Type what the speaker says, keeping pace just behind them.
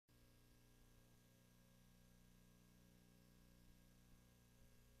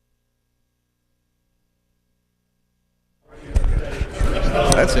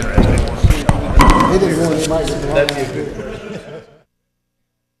that's interesting. He didn't want anybody to know. That'd be a good one.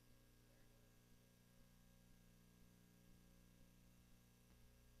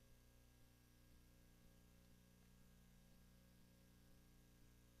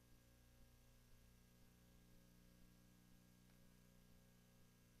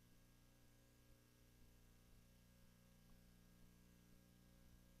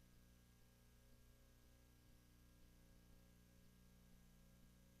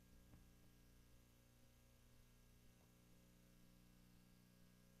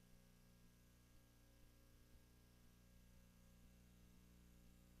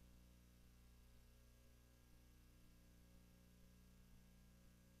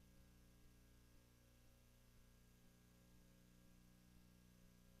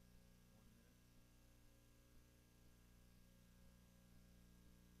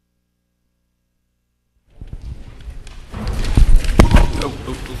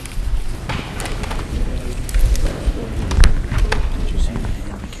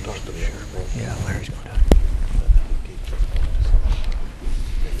 Yeah, Larry's going to.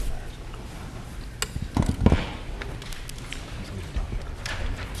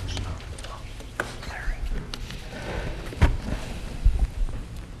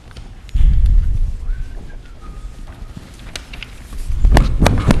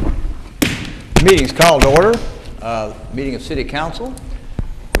 Meeting's called to order. Meeting of City Council.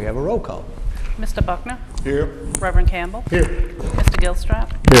 We have a roll call. Mr. Buckner? Here. Reverend Campbell? Here. Mr. Gilstrap?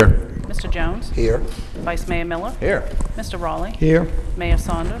 Here. Mr. Jones? Here. Vice Mayor Miller? Here. Mr. Raleigh? Here. Mayor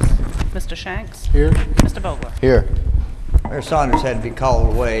Saunders? Mr. Shanks? Here. Mr. Vogler? Here. Mayor Saunders had to be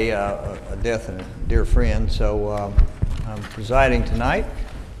called away, a death in a dear friend, so I'm presiding tonight,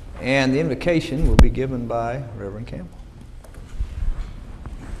 and the invocation will be given by Reverend Campbell.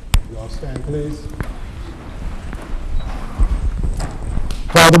 You all stand, please.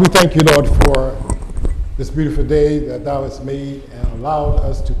 Father, we thank you, Lord, for this beautiful day that thou hast made and allowed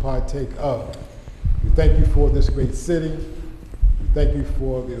us to partake of. We thank you for this great city. We thank you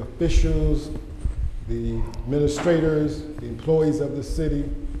for the officials, the administrators, the employees of the city.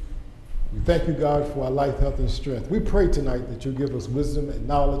 We thank you, God, for our life, health, and strength. We pray tonight that you give us wisdom and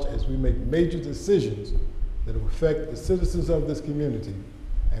knowledge as we make major decisions that will affect the citizens of this community.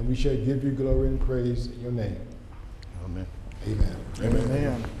 And we shall give you glory and praise in your name. Amen. Amen.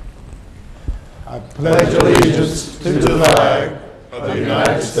 Amen. I pledge allegiance to the flag of the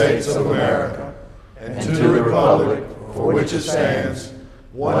United States of America and to the republic for which it stands,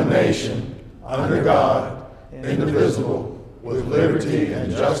 one nation, under God, indivisible, with liberty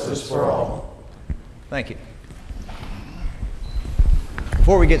and justice for all. Thank you.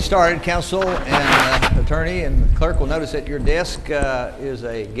 Before we get started, counsel and attorney and clerk will notice that your desk is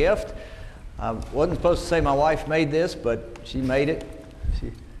a gift. I wasn't supposed to say my wife made this, but she made it.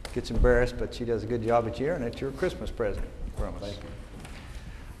 She gets embarrassed, but she does a good job each year, and it's your Christmas present from us.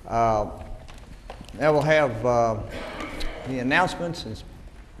 Now we'll have the announcements and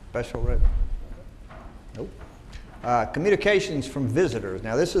special communications from visitors.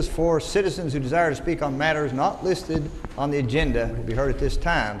 Now this is for citizens who desire to speak on matters not listed on the agenda will be heard at this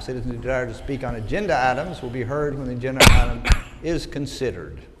time. Citizens who desire to speak on agenda items will be heard when the agenda item is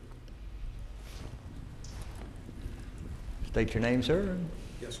considered. State your name, sir.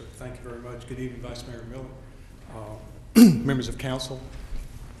 Yes, sir. Thank you very much. Good evening, Vice Mayor Miller, members of council,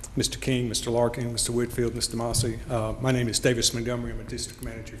 Mr. King, Mr. Larkin, Mr. Whitfield, Mr. Massey. My name is Davis Montgomery. I'm a district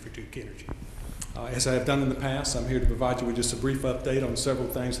manager for Duke Energy. As I have done in the past, I'm here to provide you with just a brief update on several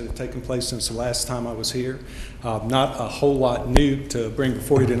things that have taken place since the last time I was here. Not a whole lot new to bring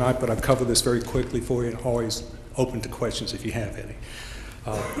before you tonight, but I'll cover this very quickly for you and always open to questions if you have any.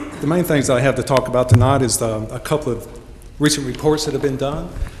 The main things that I have to talk about tonight is a couple of recent reports that have been done.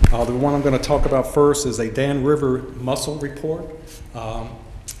 The one I'm going to talk about first is a Dan River mussel report.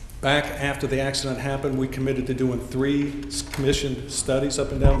 Back after the accident happened, we committed to doing 3 commissioned studies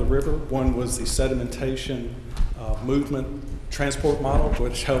up and down the river. One was the sedimentation movement transport model,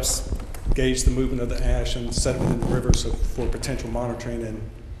 which helps gauge the movement of the ash and sediment in the river so for potential monitoring and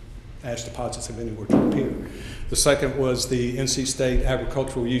ash deposits if anywhere to appear. The second was the NC State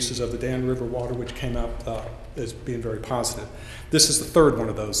agricultural uses of the Dan River water, which came out as being very positive. This is the third one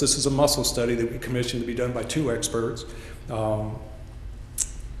of those. This is a mussel study that we commissioned to be done by 2 experts.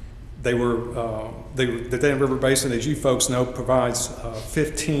 The Dan River Basin, as you folks know, provides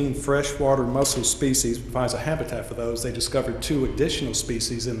 15 freshwater mussel species, provides a habitat for those. They discovered 2 additional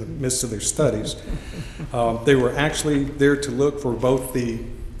species in the midst of their studies. They were actually there to look for both the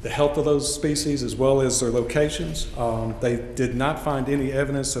health of those species as well as their locations. They did not find any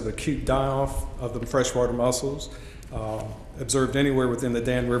evidence of acute die-off of the freshwater mussels. observed anywhere within the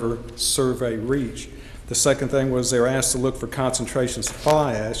Dan River survey reach. The second thing was they were asked to look for concentrations of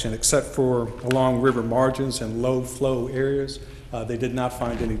fly ash, and except for along river margins and low flow areas, they did not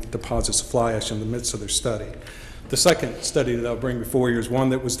find any deposits of fly ash in the midst of their study. The second study that I'll bring before you is one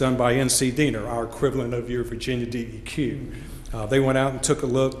that was done by NC DENR, our equivalent of your Virginia DEQ. They went out and took a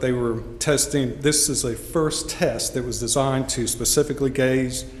look. They were testing, this is a first test that was designed to specifically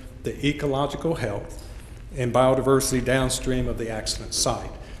gauge the ecological health and biodiversity downstream of the accident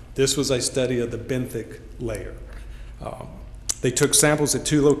site. This was a study of the benthic layer. They took samples at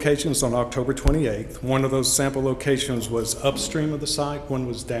 2 locations on October 28th. One of those sample locations was upstream of the site, one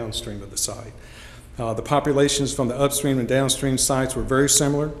was downstream of the site. The populations from the upstream and downstream sites were very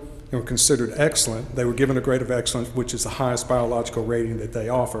similar and were considered excellent. They were given a grade of excellence, which is the highest biological rating that they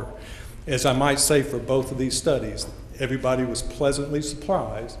offer. As I might say for both of these studies, everybody was pleasantly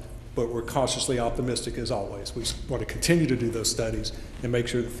surprised, but we're cautiously optimistic as always. We want to continue to do those studies and make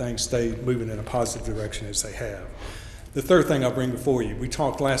sure that things stay moving in a positive direction as they have. The third thing I'll bring before you, we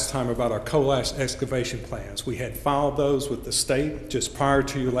talked last time about our coal ash excavation plans. We had filed those with the state just prior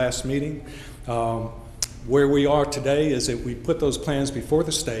to your last meeting. Where we are today is that we put those plans before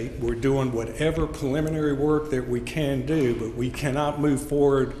the state. We're doing whatever preliminary work that we can do, but we cannot move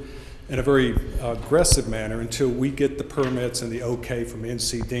forward in a very aggressive manner until we get the permits and the okay from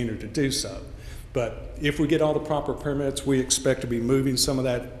NC DENR to do so. But if we get all the proper permits, we expect to be moving some of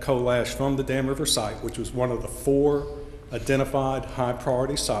that coal ash from the Dan River site, which was one of the 4 identified high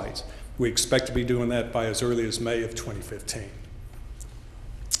priority sites. We expect to be doing that by as early as May of 2015.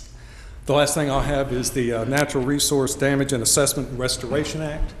 The last thing I'll have is the Natural Resource Damage and Assessment and Restoration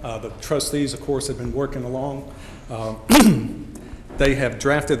Act. The trustees, of course, have been working along. They have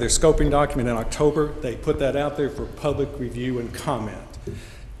drafted their scoping document in October. They put that out there for public review and comment.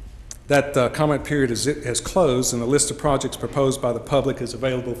 That comment period has closed, and the list of projects proposed by the public is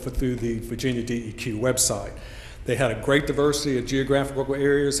available through the Virginia DEQ website. They had a great diversity of geographical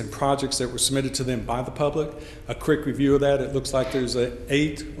areas and projects that were submitted to them by the public. A quick review of that, it looks like there's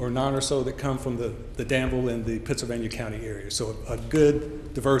 8 or 9 or so that come from the Danville and the Pittsylvania County area. So a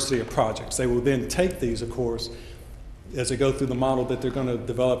good diversity of projects. They will then take these, of course, as they go through the model that they're going to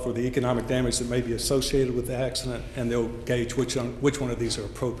develop for the economic damage that may be associated with the accident, and they'll gauge which one of these are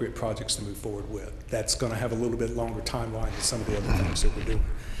appropriate projects to move forward with. That's going to have a little bit longer timeline than some of the other things that we're doing.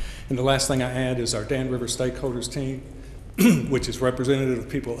 And the last thing I add is our Dan River stakeholders team, which is representative of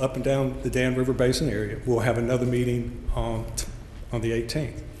people up and down the Dan River Basin area. We'll have another meeting on the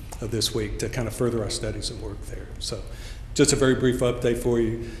 18th of this week to kind of further our studies and work there. So just a very brief update for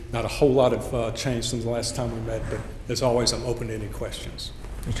you. Not a whole lot of change since the last time we met, but as always, I'm open to any questions.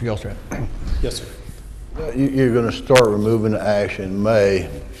 Mr. Gilstrap. Yes, sir. You're going to start removing the ash in May.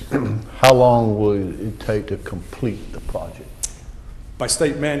 How long will it take to complete the project? By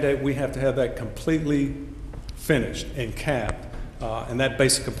state mandate, we have to have that completely finished and capped, and that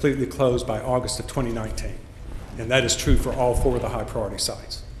basically completely closed by August of 2019. And that is true for all 4 of the high priority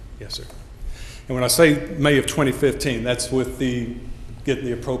sites. Yes, sir. And when I say May of 2015, that's with getting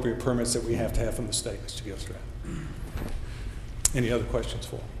the appropriate permits that we have to have from the state, Mr. Gilstrap. Any other questions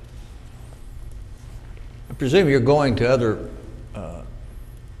for me? I presume you're going to other,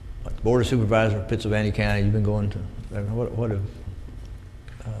 like the Board of Supervisors of Pittsylvania County. You've been going to, what have?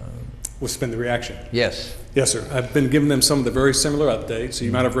 What's been the reaction? Yes. Yes, sir. I've been giving them some of the very similar updates.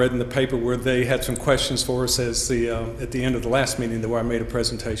 You might have read in the paper where they had some questions for us at the end of the last meeting where I made a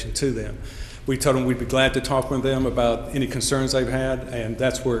presentation to them. We told them we'd be glad to talk with them about any concerns they've had, and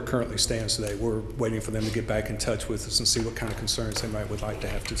that's where it currently stands today. We're waiting for them to get back in touch with us and see what kind of concerns they would like to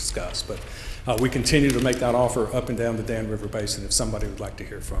have to discuss. But we continue to make that offer up and down the Dan River Basin if somebody would like to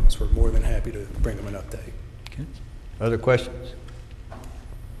hear from us. We're more than happy to bring them an update. Okay. Other questions?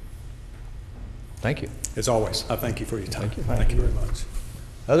 Thank you. As always, I thank you for your time. Thank you very much.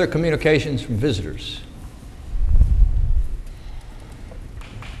 Other communications from visitors?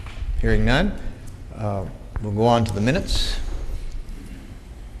 Hearing none, we'll go on to the minutes.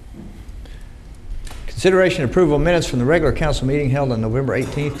 Consideration and approval of minutes from the regular council meeting held on November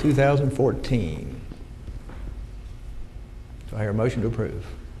 18th, 2014. Do I hear a motion to approve?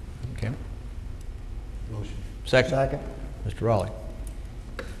 Okay. Motion. Second? Mr. Raleigh.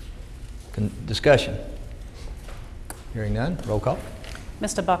 Discussion? Hearing none, roll call.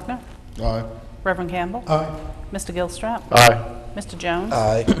 Mr. Buckner? Aye. Reverend Campbell? Aye. Mr. Gilstrap? Aye. Mr. Jones?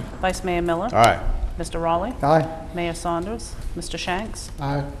 Aye. Vice Mayor Miller? Aye. Mr. Raleigh? Aye. Mayor Saunders? Mr. Shanks?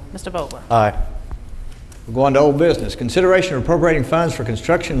 Aye. Mr. Vogler? Aye. We'll go on to old business. Consideration of appropriating funds for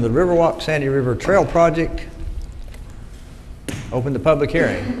construction of the Riverwalk Sandy River Trail Project. Open the public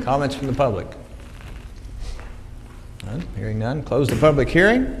hearing. Comments from the public. None. Hearing none. Close the public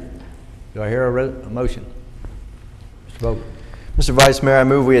hearing. Do I hear a motion? Mr. Vogel. Mr. Vice Mayor, I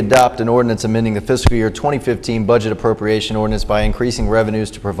move we adopt an ordinance amending the fiscal year 2015 budget appropriation ordinance by increasing revenues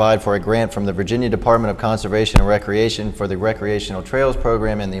to provide for a grant from the Virginia Department of Conservation and Recreation for the Recreational Trails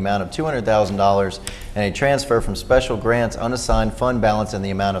Program in the amount of $200,000 and a transfer from special grants unassigned fund balance in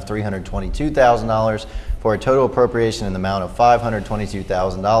the amount of $322,000 for a total appropriation in the amount of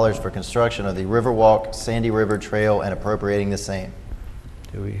 $522,000 for construction of the Riverwalk Sandy River Trail and appropriating the same.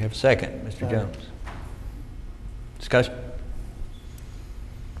 Do we have a second? Mr. Jones. Discussion?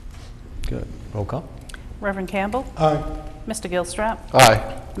 Good. Roll call. Reverend Campbell. Aye. Mr. Gilstrap.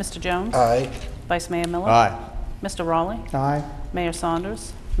 Aye. Mr. Jones. Aye. Vice Mayor Miller. Aye. Mr. Raleigh. Aye. Mayor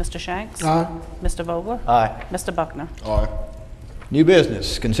Saunders. Mr. Shanks. Aye. Mr. Vogler. Aye. Mr. Buckner. Aye. New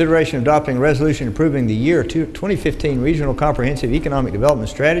business, consideration of adopting a resolution approving the year 2015 Regional Comprehensive Economic Development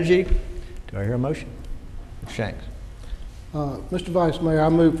Strategy. Do I hear a motion? Mr. Shanks. Mr. Vice Mayor, I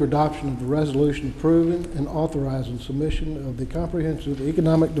move for adoption of the resolution approving and authorizing submission of the Comprehensive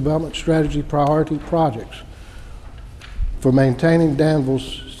Economic Development Strategy priority projects for maintaining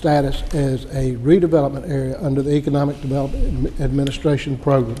Danville's status as a redevelopment area under the Economic Development Administration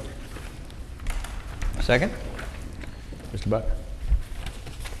Program. Second? Mr. Buckner.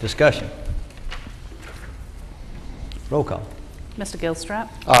 Discussion. Roll call. Mr. Gilstrap.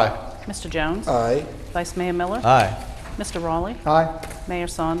 Aye. Mr. Jones. Aye. Vice Mayor Miller. Aye. Mr. Raleigh. Aye. Mayor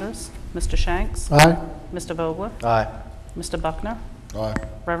Saunders. Mr. Shanks. Aye. Mr. Vogler. Aye. Mr. Buckner. Aye.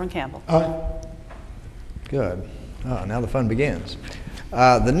 Reverend Campbell. Aye. Good. Now the fun begins.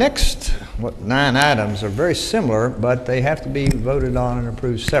 The next 9 items are very similar, but they have to be voted on and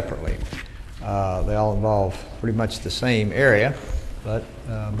approved separately. They all involve pretty much the same area, but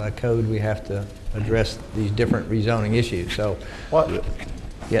by code we have to address these different rezoning issues. So, What,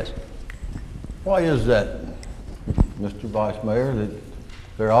 yes. why is that, Mr. Vice Mayor, that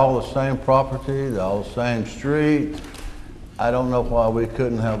they're all the same property, they're all the same street? I don't know why we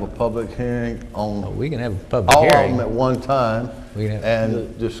couldn't have a public hearing on We can have a public all of hearing. them at one time We can have-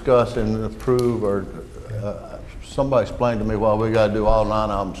 and discuss and approve, or somebody explain to me why we gotta do all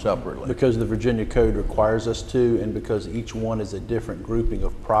 9 of them separately. Because the Virginia Code requires us to, and because each one is a different grouping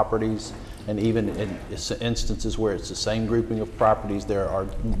of properties, and even in instances where it's the same grouping of properties, there are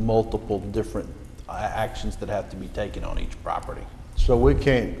multiple different actions that have to be taken on each property. So we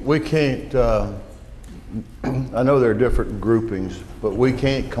can't, I know there are different groupings, but we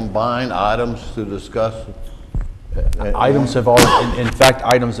can't combine items to discuss. Items have already, in fact,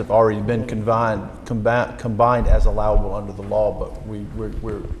 items have already been combined as allowable under the law, but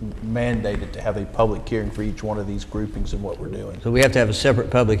we're mandated to have a public hearing for each one of these groupings and what we're doing. So we have to have a separate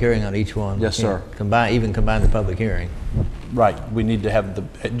public hearing on each one. Yes, We can't sir. even combine the public hearing. Right, we need to have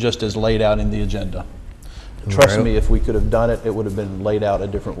just as laid out in the agenda. Trust Right. me, if we could have done it, it would have been laid out a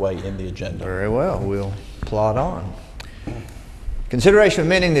different way in the agenda. Very well, we'll plod on. Consideration of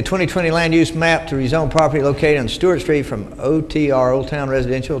amending the 2020 land use map to rezone property located on Stewart Street from OTR, Old Town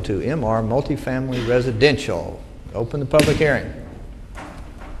Residential, to MR, Multifamily Residential. Open the public hearing.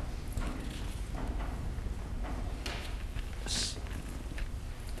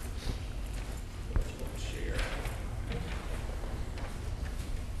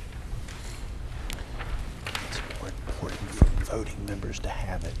 It's more important for voting members to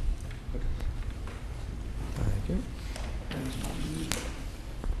have it. Thank you.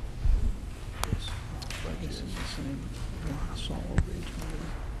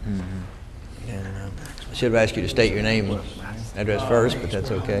 I should have asked you to state your name and address first, but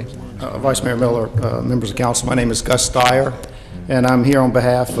that's okay. Vice Mayor Miller, members of council, my name is Gus Steyer, and I'm here on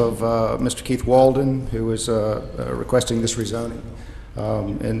behalf of Mr. Keith Walden, who is requesting this rezoning.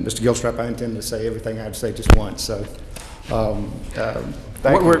 And Mr. Gilstrap, I intend to say everything I have to say just once. So,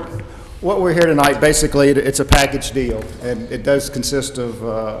 what we're here tonight, basically, it's a package deal, and it does consist of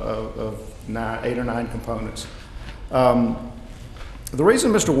 8 or 9 components. The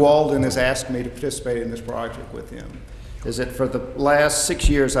reason Mr. Walden has asked me to participate in this project with him is that for the last 6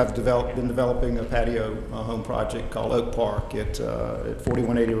 years I've been developing a patio home project called Oak Park at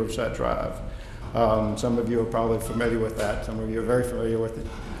 4180 Riverside Drive. Some of you are probably familiar with that. Some of you are very familiar with it.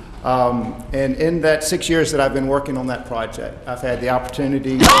 And in that 6 years that I've been working on that project, I've had the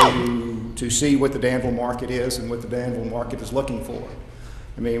opportunity to see what the Danville market is and what the Danville market is looking for.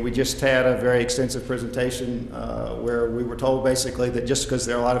 I mean, we just had a very extensive presentation where we were told basically that just because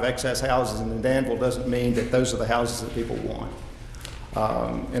there are a lot of excess houses in Danville doesn't mean that those are the houses that people want.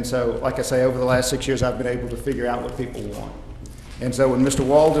 And so, like I say, over the last 6 years, I've been able to figure out what people want. And so when Mr.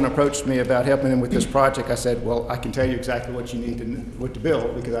 Walden approached me about helping him with this project, I said, well, I can tell you exactly what you need what to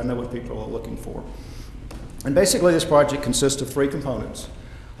build because I know what people are looking for. And basically, this project consists of three components.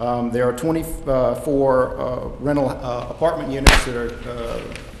 There are 24 rental apartment units that are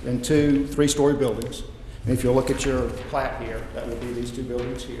in 2 3-story buildings. And if you'll look at your plat here, that will be these 2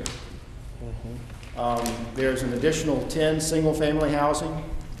 buildings here. There's an additional 10 single-family housing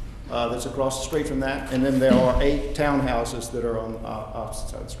that's across the street from that, and then there are 8 townhouses that are on the opposite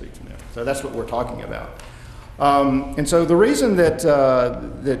side of the street from there. So that's what we're talking about. And so the reason that,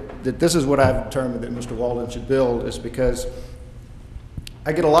 that this is what I've determined that Mr. Walden should build is because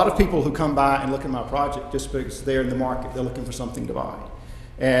I get a lot of people who come by and look at my project just because they're in the market, they're looking for something to buy.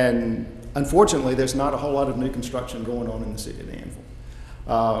 And unfortunately, there's not a whole lot of new construction going on in the city of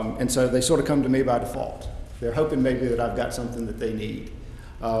Danville. And so they sort of come to me by default. They're hoping maybe that I've got something that they need.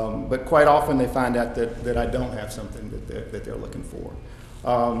 But quite often they find out that I don't have something that they're looking for.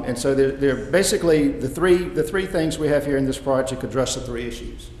 And so they're basically the three things we have here in this project address the 3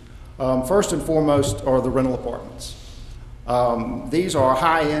 issues. First and foremost are the rental apartments. These are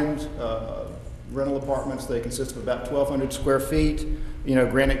high-end rental apartments. They consist of about 1,200 square feet, you know,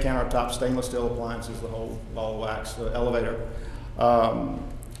 granite countertops, stainless steel appliances, the whole ball of wax, the elevator.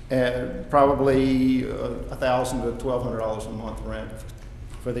 And probably $1,000 to $1,200 a month rent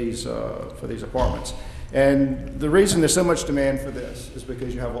for these apartments. And the reason there's so much demand for this is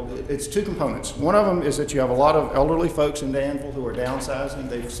because you have, it's 2 components. One of them is that you have a lot of elderly folks in Danville who are downsizing.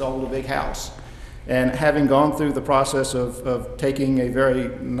 They've sold a big house. And having gone through the process of taking a very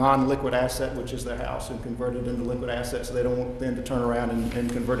non-liquid asset, which is their house, and convert it into liquid assets, so they don't want them to turn around and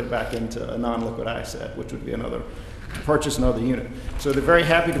convert it back into a non-liquid asset, which would be purchase another unit. So they're very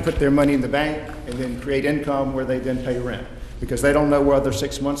happy to put their money in the bank and then create income where they then pay rent, because they don't know whether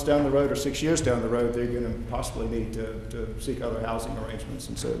 6 months down the road or 6 years down the road they're going to possibly need to seek other housing arrangements.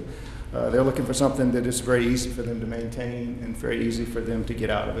 And so they're looking for something that is very easy for them to maintain and very easy for them to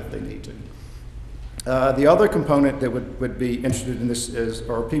get out of if they need to. The other component that would be interested in this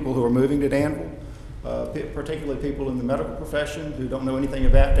are people who are moving to Danville, particularly people in the medical profession who don't know anything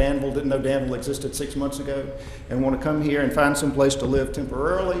about Danville, didn't know Danville existed 6 months ago, and want to come here and find some place to live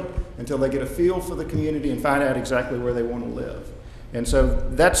temporarily until they get a feel for the community and find out exactly where they want to live. And so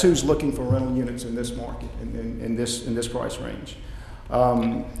that's who's looking for rental units in this market, in this price range.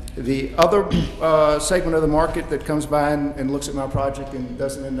 The other segment of the market that comes by and looks at my project and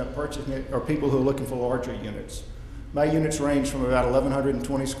doesn't end up purchasing it are people who are looking for larger units. My units range from about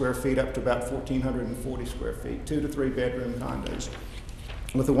 1,120 square feet up to about 1,440 square feet, 2 to 3 bedroom condos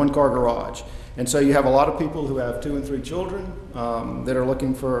with a 1-car garage. And so you have a lot of people who have 2 and 3 children that are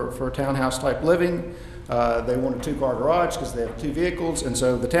looking for townhouse type living. They want a 2-car garage because they have 2 vehicles, and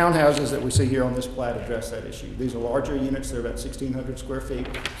so the townhouses that we see here on this plat address that issue. These are larger units. They're about 1,600 square feet,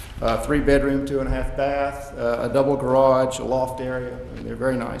 3 bedroom, 2.5 bath, a double garage, a loft area, and they're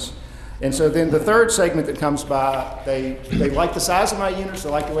very nice. And so then the third segment that comes by, they like the size of my units, they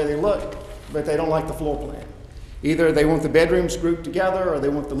like the way they look, but they don't like the floor plan. Either they want the bedrooms grouped together or they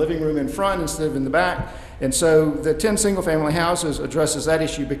want the living room in front instead of in the back. And so the 10 single-family houses addresses that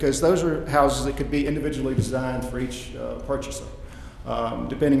issue because those are houses that could be individually designed for each purchaser,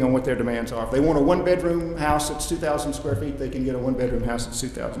 depending on what their demands are. If they want a 1-bedroom house that's 2,000 square feet, they can get a 1-bedroom house that's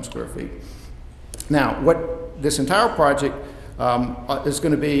 2,000 square feet. Now, what this entire project is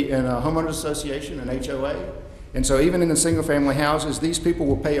going to be in a homeowners association, an HOA. And so even in the single-family houses, these people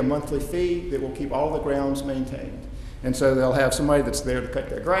will pay a monthly fee that will keep all the grounds maintained. And so they'll have somebody that's there to cut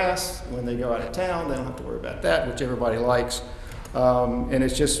their grass. When they go out of town, they don't have to worry about that, which everybody likes. And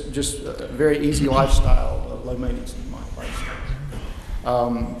it's just a very easy lifestyle, low maintenance in my price.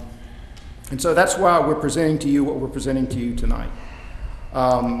 And so that's why we're presenting to you what we're presenting to you tonight.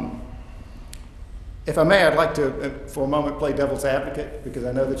 If I may, I'd like to, for a moment, play devil's advocate, because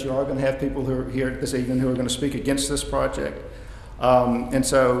I know that you are going to have people who are here this evening who are going to speak against this project. And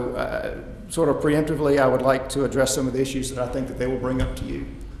so, sort of preemptively, I would like to address some of the issues that I think that they will bring up to you.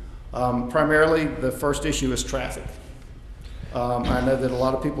 Primarily, the first issue is traffic. I know that a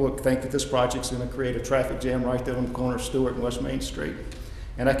lot of people think that this project is going to create a traffic jam right there on the corner of Stewart and West Main Street.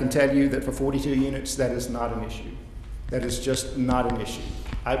 And I can tell you that for 42 units, that is not an issue. That is just not an issue.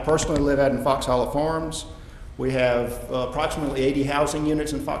 I personally live out in Fox Hollow Farms. We have approximately 80 housing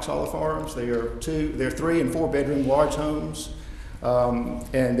units in Fox Hollow Farms. They're 3 and 4 bedroom large homes.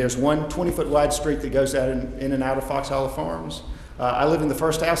 And there's one 20-foot wide street that goes out in and out of Fox Hollow Farms. I live in the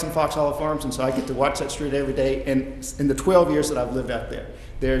first house in Fox Hollow Farms, and so I get to watch that street every day. And in the 12 years that I've lived out there,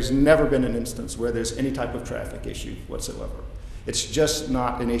 there's never been an instance where there's any type of traffic issue whatsoever. It's just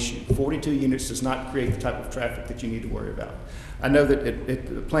not an issue. 42 units does not create the type of traffic that you need to worry about. I know that at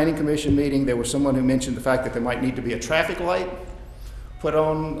the Planning Commission meeting, there was someone who mentioned the fact that there might need to be a traffic light put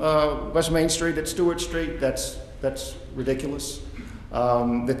on West Main Street at Stewart Street, that's ridiculous.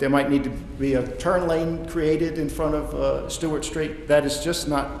 That there might need to be a turn lane created in front of Stewart Street, that is just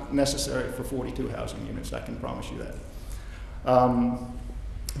not necessary for 42 housing units, I can promise you that.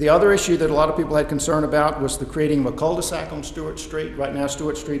 The other issue that a lot of people had concern about was the creating of a cul-de-sac on Stewart Street. Right now,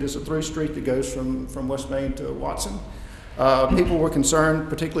 Stewart Street is a through street that goes from West Main to Watson. People were concerned,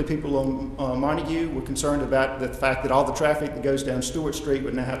 particularly people on Montague, were concerned about the fact that all the traffic that goes down Stewart Street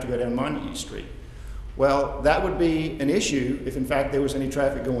would now have to go down Montague Street. Well, that would be an issue if in fact there was any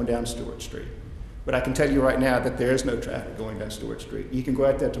traffic going down Stewart Street. But I can tell you right now that there is no traffic going down Stewart Street. You can go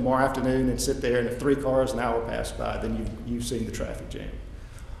out there tomorrow afternoon and sit there, and if 3 cars an hour pass by, then you've seen the traffic jam.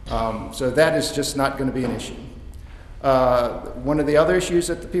 So that is just not going to be an issue. One of the other issues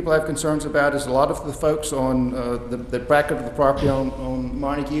that the people have concerns about is a lot of the folks on the back of the property on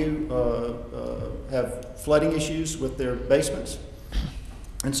Montague have flooding issues with their basements.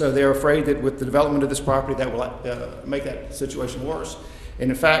 And so they're afraid that with the development of this property that will make that situation worse. And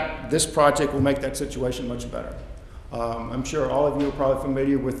in fact, this project will make that situation much better. I'm sure all of you are probably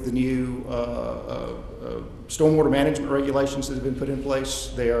familiar with the new stormwater management regulations that have been put in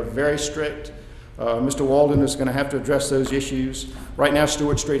place. They are very strict. Mr. Walden is going to have to address those issues. Right now,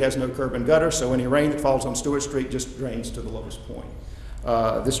 Stewart Street has no curb and gutter, so any rain that falls on Stewart Street just drains to the lowest point.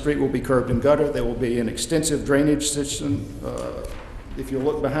 This street will be curbed and gutter. There will be an extensive drainage system. If you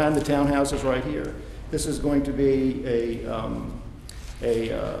look behind the townhouses right here, this is going to be a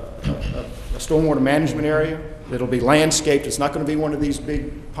stormwater management area. It'll be landscaped. It's not going to be one of these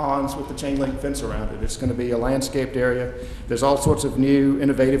big ponds with the chain link fence around it. It's going to be a landscaped area. There's all sorts of new,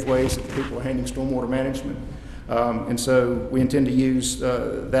 innovative ways that the people are handling stormwater management. And so we intend to use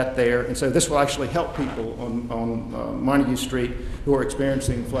that there. And so this will actually help people on Montague Street who are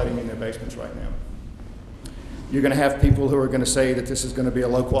experiencing flooding in their basements right now. You're going to have people who are going to say that this is going to be a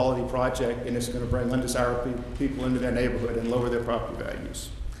low-quality project and it's going to bring undesirable people into their neighborhood and lower their property values.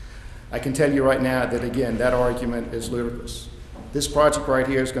 I can tell you right now that, again, that argument is ludicrous. This project right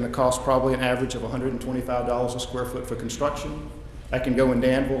here is going to cost probably an average of $125 a square foot for construction. I can go in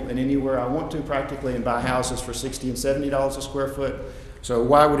Danville and anywhere I want to practically and buy houses for $60 and $70 a square foot. So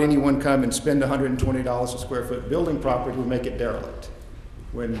why would anyone come and spend $120 a square foot building property to make it derelict,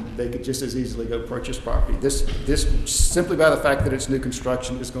 when they could just as easily go purchase property? This simply by the fact that it's new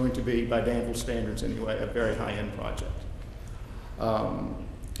construction is going to be, by Danville standards anyway, a very high-end project.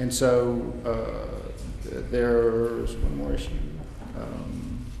 And so there's one more issue.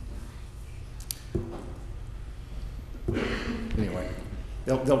 Anyway,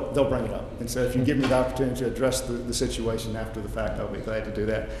 they'll bring it up. And so if you give me the opportunity to address the situation after the fact, I'll be glad to do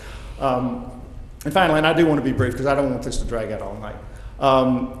that. And finally, and I do want to be brief because I don't want this to drag out all night,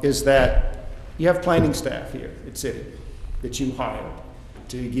 is that you have planning staff here at City that you hired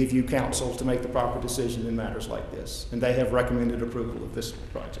to give you counsel to make the proper decision in matters like this, and they have recommended approval of this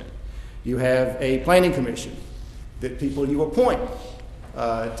project. You have a planning commission that people you appoint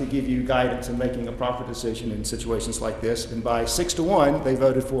to give you guidance in making a proper decision in situations like this, and by 6-1, they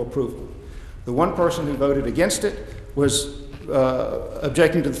voted for approval. The one person who voted against it was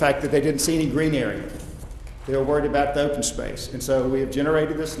objecting to the fact that they didn't see any green area. They were worried about the open space, and so we have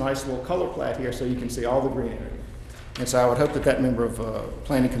generated this nice little color plat here so you can see all the green area. And so I would hope that that member of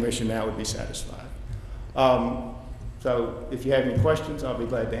Planning Commission now would be satisfied. So if you have any questions, I'll be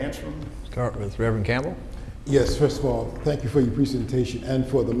glad to answer them. Start with Reverend Campbell. Yes, first of all, thank you for your presentation and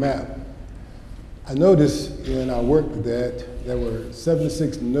for the map. I noticed in our work that there were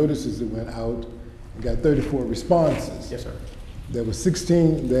 76 notices that went out and got 34 responses. Yes, sir. There were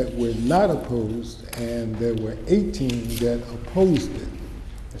 16 that were not opposed, and there were 18 that opposed it.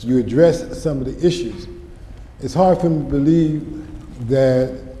 Yes, you addressed some of the issues. It's hard for me to believe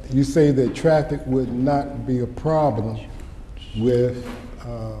that you say that traffic would not be a problem with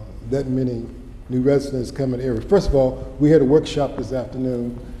that many new residents coming to the area. First of all, we had a workshop this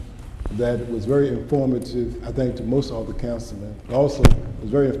afternoon that was very informative, I think, to most of the councilmen. Also, it was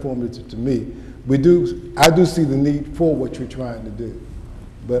very informative to me. I do see the need for what you're trying to do,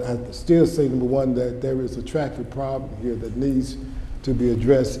 but I still say, number one, that there is a traffic problem here that needs to be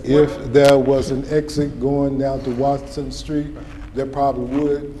addressed. If there was an exit going down to Watson Street, that probably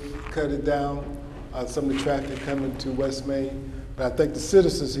would cut it down, some of the traffic coming to West Main. But I think the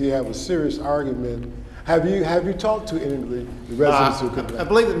citizens here have a serious argument. Have you talked to any of the residents who come I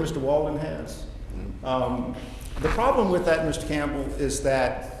believe that Mr. Walden has. The problem with that, Mr. Campbell, is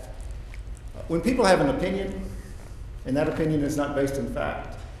that when people have an opinion, and that opinion is not based in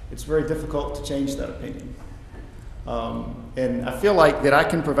fact, it's very difficult to change that opinion. And I feel like that I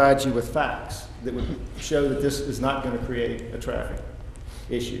can provide you with facts that would show that this is not going to create a traffic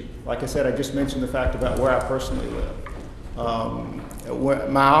issue. Like I said, I just mentioned the fact about where I personally live.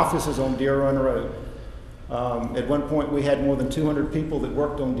 My office is on Deer Run Road. At one point, we had more than 200 people that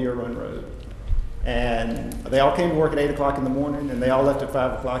worked on Deer Run Road. And they all came to work at 8 o'clock in the morning, and they all left at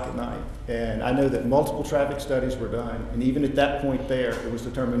 5 o'clock at night. And I know that multiple traffic studies were done, and even at that point there, it was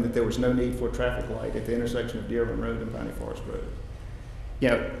determined that there was no need for a traffic light at the intersection of Deer Run Road and Piney Forest Road. You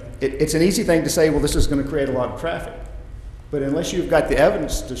know, it's an easy thing to say, well, this is going to create a lot of traffic. But unless you've got the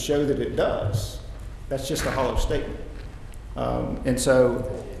evidence to show that it does, that's just a hollow statement. And so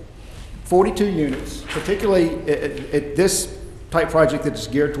 42 units, particularly at this type project that is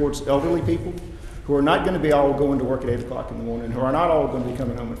geared towards elderly people who are not going to be all going to work at 8 o'clock in the morning, who are not all going to be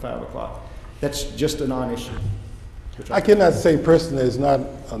coming home at 5 o'clock. That's just a non-issue. I cannot say personally it's not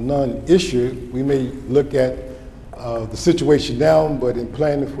a non-issue. We may look at the situation now, but in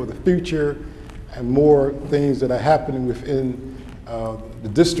planning for the future and more things that are happening within the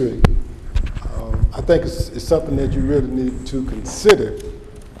district, I think it's something that you really need to consider.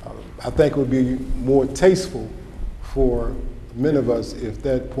 I think it would be more tasteful for many of us if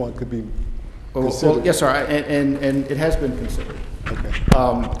that point could be considered. Well, yes, sir, and it has been considered. Okay.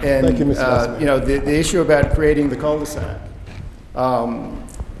 And thank you, Mr. Vice you know, the issue about creating the cul-de-sac,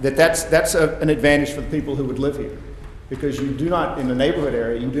 that's an advantage for the people who would live here, because you do not, in the neighborhood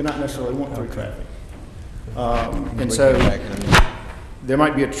area, you do not necessarily want through traffic. And so there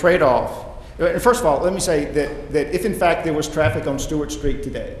might be a trade-off. First of all, let me say that if in fact there was traffic on Stewart Street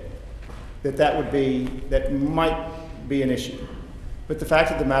today, that might be an issue. But the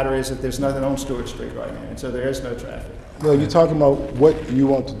fact of the matter is that there's nothing on Stewart Street right now, and so there is no traffic. Well, you're talking about what you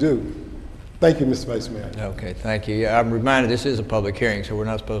want to do. Thank you, Mr. Vice Mayor. Okay, thank you. Yeah, I'm reminded this is a public hearing, so we're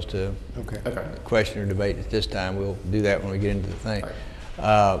not supposed to question or debate at this time. We'll do that when we get into the thing.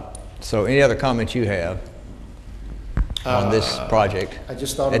 So any other comments you have on this project I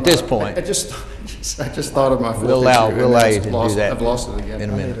just thought at this point? I just thought of my fourth We'll allow you issue, to do that. I've lost it again. In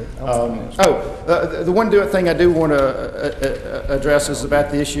a minute. The one thing I do want to address is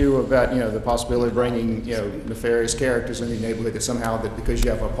about the issue about, you know, the possibility of bringing, you know, nefarious characters in the neighborhood, that somehow that because you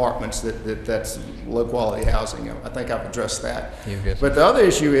have apartments that's low quality housing. I think I've addressed that. But the other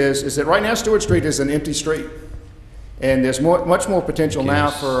issue is that right now Stewart Street is an empty street. And there's much more potential now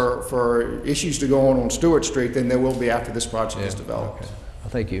for issues to go on Stewart Street than there will be after this project is developed. Okay. I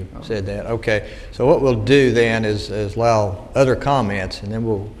think you said that. Okay. So what we'll do then is allow other comments, and then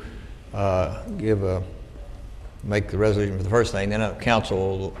we'll make the resolution for the first thing. Then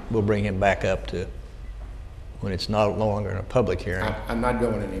council will bring him back up to when it's no longer in a public hearing. I'm not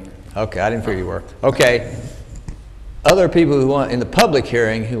going anywhere. Okay. I didn't figure you were. Okay. Other people who want in the public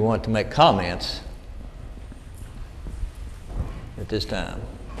hearing who want to make comments at this time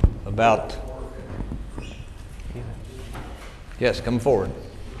about, yes, come forward,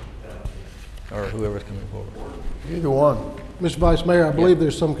 or whoever's coming forward. Either one. Mr. Vice Mayor, I believe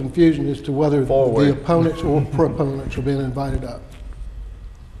there's some confusion as to whether the opponents or proponents are being invited up.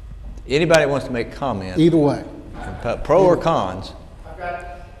 Anybody wants to make comments, Either way. pro or cons? I've got,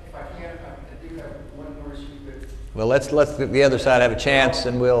 if I can, I do have one more issue. Well, let's the other side have a chance,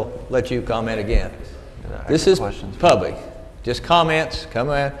 and we'll let you comment again. This is public. Just comments,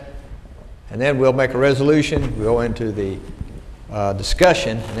 come in, and then we'll make a resolution, we'll go into the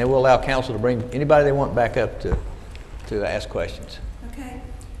discussion, and then we'll allow council to bring anybody they want back up to ask questions. Okay.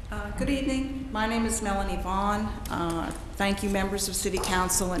 Good evening. My name is Melanie Vaughn. Thank you, members of City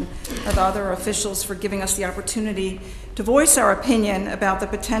Council and of other officials, for giving us the opportunity to voice our opinion about the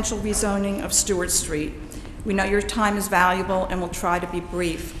potential rezoning of Stewart Street. We know your time is valuable, and we'll try to be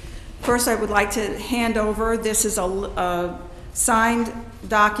brief. First, I would like to hand over, this is a signed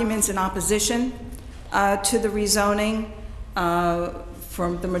documents in opposition to the rezoning.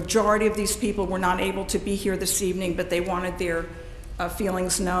 From the majority of these people were not able to be here this evening, but they wanted their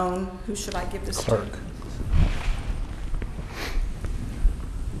feelings known. Who should I give this to? Clerk.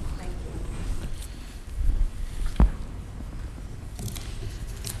 Thank you.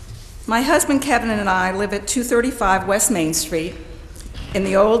 My husband Kevin and I live at 235 West Main Street in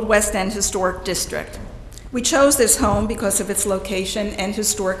the old West End Historic District. We chose this home because of its location and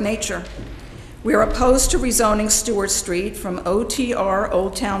historic nature. We are opposed to rezoning Stewart Street from OTR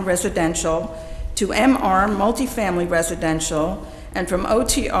Old Town Residential to MR Multifamily Residential, and from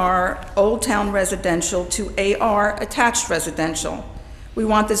OTR Old Town Residential to AR Attached Residential. We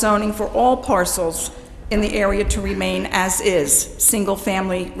want the zoning for all parcels in the area to remain as is,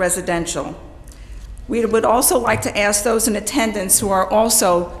 single-family residential. We would also like to ask those in attendance who are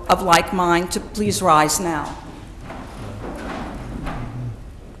also of like mind to please rise now.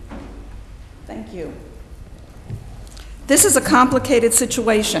 Thank you. This is a complicated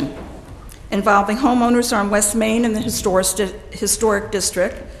situation involving homeowners on West Main in the historic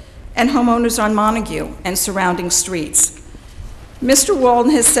district and homeowners on Montague and surrounding streets. Mr.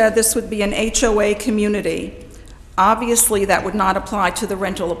 Walden has said this would be an HOA community. Obviously, that would not apply to the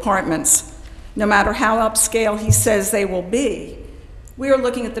rental apartments, no matter how upscale he says they will be. We are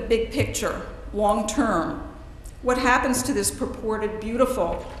looking at the big picture, long term. What happens to this purported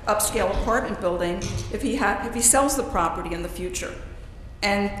beautiful upscale apartment building if he sells the property in the future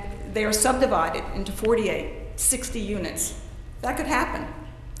and they are subdivided into 48, 60 units? That could happen.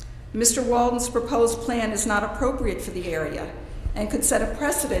 Mr. Walden's proposed plan is not appropriate for the area and could set a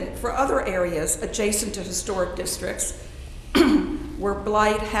precedent for other areas adjacent to historic districts where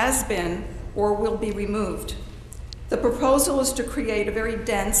blight has been or will be removed. The proposal is to create a very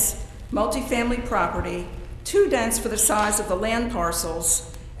dense, multifamily property, too dense for the size of the land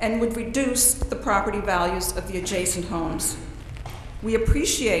parcels, and would reduce the property values of the adjacent homes. We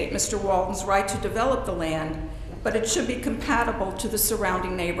appreciate Mr. Walden's right to develop the land, but it should be compatible to the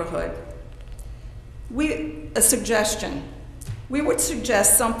surrounding neighborhood. A suggestion. We would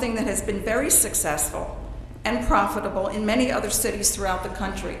suggest something that has been very successful and profitable in many other cities throughout the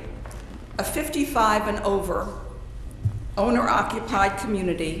country. A 55 and over owner-occupied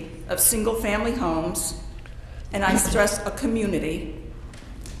community of single-family homes, and I stress a community,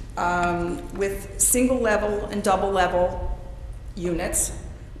 with single-level and double-level units,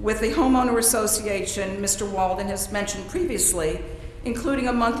 with a homeowner association Mr. Walden has mentioned previously, including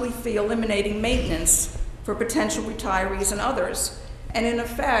a monthly fee eliminating maintenance for potential retirees and others, and in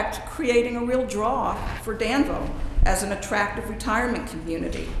effect, creating a real draw for Danville as an attractive retirement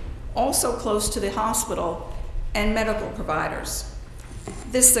community, also close to the hospital and medical providers.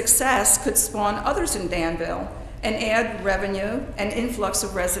 This success could spawn others in Danville and add revenue and influx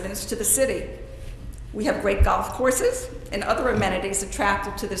of residents to the city. We have great golf courses and other amenities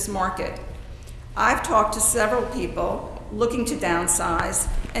attractive to this market. I've talked to several people looking to downsize,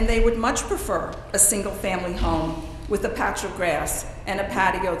 and they would much prefer a single-family home with a patch of grass and a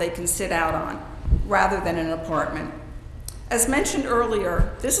patio they can sit out on, rather than an apartment. As mentioned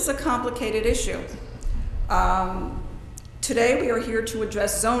earlier, this is a complicated issue. Today we are here to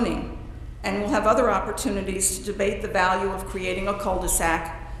address zoning, and we'll have other opportunities to debate the value of creating a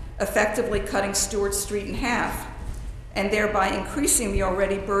cul-de-sac, effectively cutting Stewart Street in half, and thereby increasing the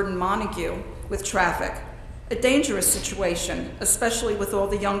already burdened Montague with traffic. A dangerous situation, especially with all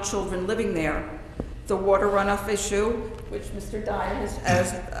the young children living there. The water runoff issue, which Mr. Dyer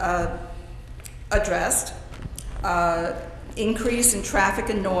has addressed, increase in traffic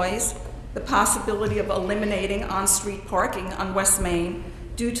and noise, the possibility of eliminating on-street parking on West Main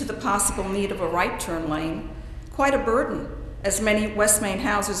due to the possible need of a right turn lane, quite a burden, as many West Main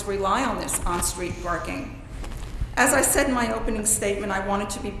houses rely on this on-street parking. As I said in my opening statement, I wanted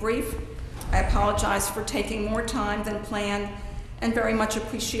to be brief. I apologize for taking more time than planned and very much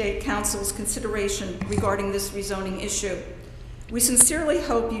appreciate Council's consideration regarding this rezoning issue. We sincerely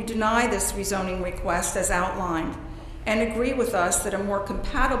hope you deny this rezoning request as outlined and agree with us that a more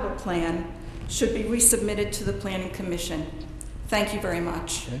compatible plan should be resubmitted to the Planning Commission. Thank you very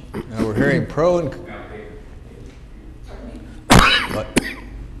much. Okay. Now we're hearing pro and... What?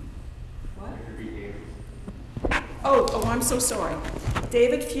 Oh, I'm so sorry.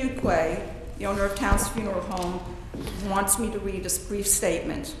 David Fuqua, the owner of Towns Funeral Home, wants me to read a brief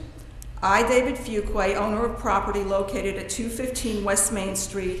statement. I, David Fuqua, owner of property located at 215 West Main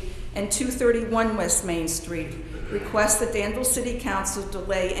Street and 231 West Main Street, request that Danville City Council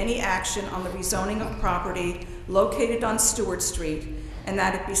delay any action on the rezoning of property located on Stewart Street and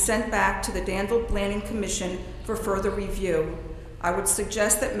that it be sent back to the Danville Planning Commission for further review. I would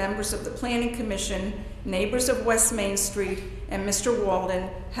suggest that members of the Planning Commission, neighbors of West Main Street, and Mr. Walden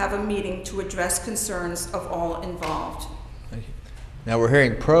have a meeting to address concerns of all involved. Thank you. Now we're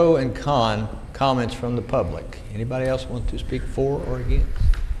hearing pro and con comments from the public. Anybody else want to speak for or against?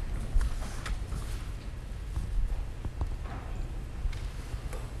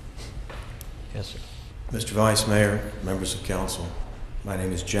 Yes, sir. Mr. Vice Mayor, members of council, my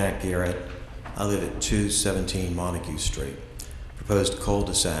name is Jack Garrett. I live at 217 Montague Street. Proposed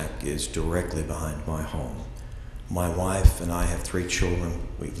cul-de-sac is directly behind my home. My wife and I have 3 children.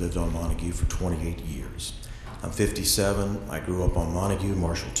 We've lived on Montague for 28 years. I'm 57. I grew up on Montague,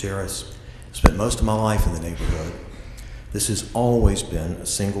 Marshall Terrace. Spent most of my life in the neighborhood. This has always been a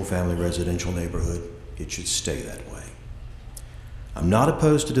single-family residential neighborhood. It should stay that way. I'm not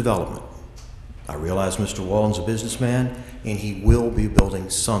opposed to development. I realize Mr. Walden's a businessman, and he will be building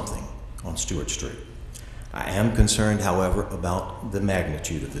something on Stewart Street. I am concerned, however, about the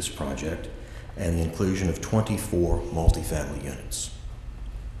magnitude of this project. and the inclusion of 24 multifamily units.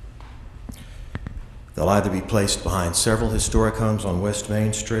 They'll either be placed behind several historic homes on West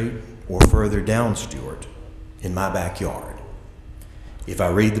Main Street or further down Stewart in my backyard. If I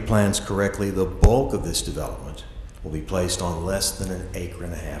read the plans correctly, the bulk of this development will be placed on less than an acre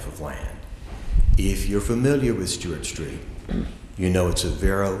and a half of land. If you're familiar with Stewart Street, you know it's a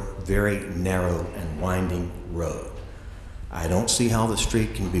very narrow and winding road. I don't see how the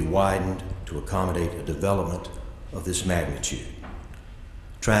street can be widened to accommodate a development of this magnitude.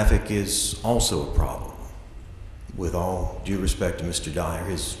 Traffic is also a problem. With all due respect to Mr. Dyer,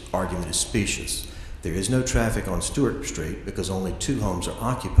 his argument is specious. There is no traffic on Stewart Street because only 2 homes are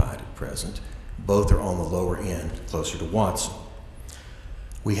occupied at present. Both are on the lower end, closer to Watson.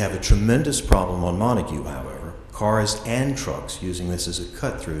 We have a tremendous problem on Montague, however, cars and trucks using this as a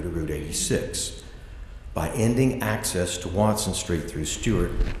cut-through to Route 86. By ending access to Watson Street through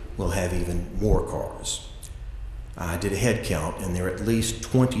Stewart, we'll have even more cars. I did a head count, and there are at least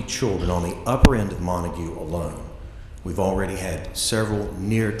 20 children on the upper end of Montague alone. We've already had several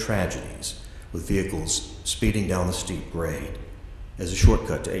near tragedies with vehicles speeding down the steep grade as a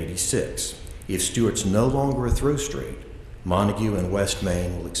shortcut to 86. If Stewart's no longer a through street, Montague and West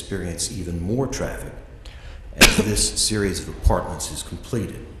Main will experience even more traffic as this series of apartments is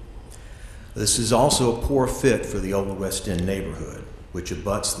completed. This is also a poor fit for the Old West End neighborhood, which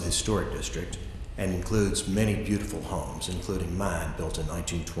abuts the historic district and includes many beautiful homes, including mine built in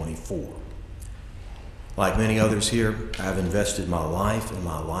 1924. Like many others here, I've invested my life and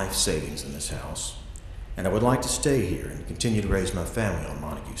my life savings in this house, and I would like to stay here and continue to raise my family on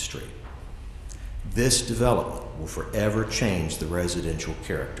Montague Street. This development will forever change the residential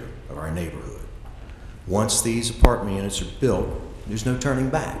character of our neighborhood. Once these apartment units are built, there's no turning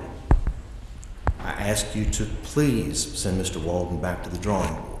back. I ask you to please send Mr. Walden back to the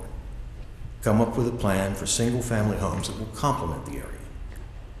drawing board. Come up with a plan for single-family homes that will complement the area.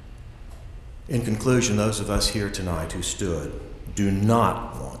 In conclusion, those of us here tonight who stood do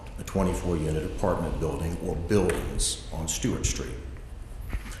not want a 24-unit apartment building or buildings on Stewart Street,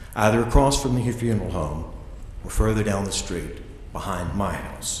 either across from the funeral home or further down the street behind my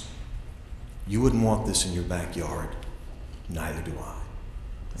house. You wouldn't want this in your backyard, neither do I.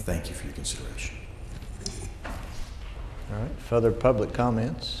 Thank you for your consideration. All right, further public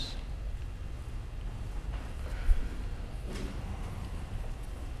comments?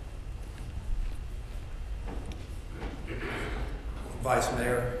 Vice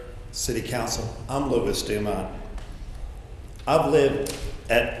Mayor, City Council, I'm Louis Dumont. I've lived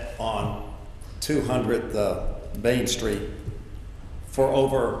on 200th Main Street for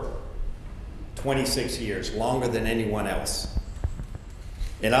over 26 years, longer than anyone else.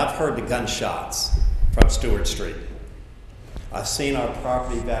 And I've heard the gunshots from Stewart Street. I've seen our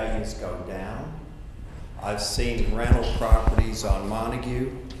property values go down. I've seen rental properties on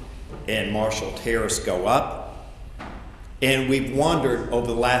Montague and Marshall Terrace go up. And we've wondered over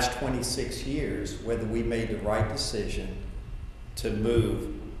the last 26 years whether we made the right decision to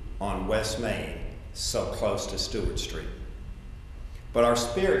move on West Main so close to Stewart Street. But our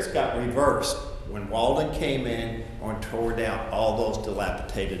spirits got reversed when Walden came in and tore down all those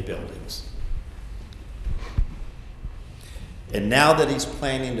dilapidated buildings. And now that he's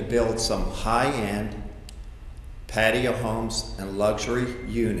planning to build some high-end patio homes and luxury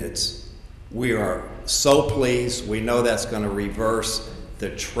units, we are so pleased. We know that's going to reverse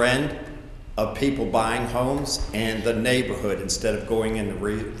the trend of people buying homes and the neighborhood instead of going in the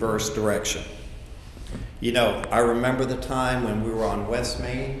reverse direction. You know, I remember the time when we were on West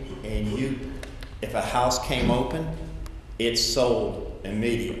Main and if a house came open, it sold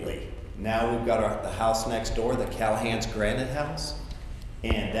immediately. Now we've got the house next door, the Callahan's Granite House,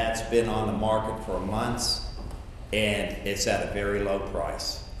 and that's been on the market for months, and it's at a very low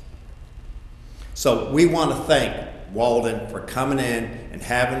price. So we want to thank Walden for coming in and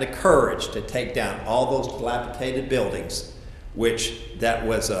having the courage to take down all those dilapidated buildings, which that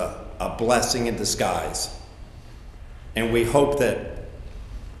was a blessing in disguise. And we hope that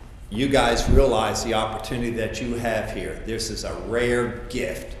you guys realize the opportunity that you have here. This is a rare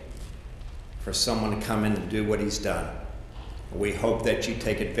gift for someone to come in and do what he's done. We hope that you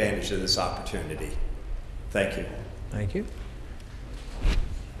take advantage of this opportunity. Thank you. Thank you.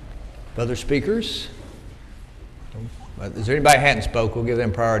 Other speakers? Is there anybody who hadn't spoke? We'll give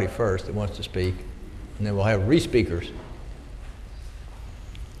them priority first that wants to speak. And then we'll have re-speakers.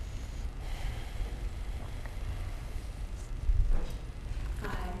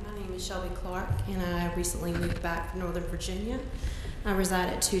 Hi, my name is Shelby Clark, and I recently moved back from Northern Virginia. I reside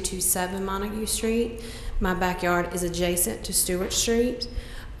at 227 Montague Street. My backyard is adjacent to Stewart Street.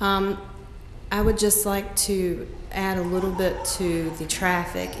 I would just like to add a little bit to the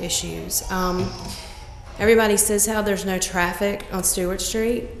traffic issues. Everybody says how there's no traffic on Stewart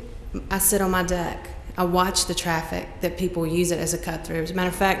Street. I sit on my deck. I watch the traffic that people use it as a cut through. As a matter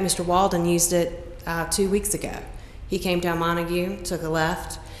of fact, Mr. Walden used it 2 weeks ago. He came down Montague, took a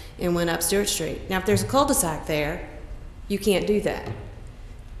left, and went up Stewart Street. Now, if there's a cul-de-sac there, you can't do that.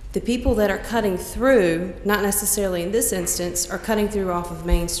 The people that are cutting through, not necessarily in this instance, are cutting through off of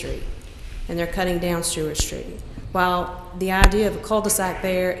Main Street, and they're cutting down Stewart Street. While the idea of a cul-de-sac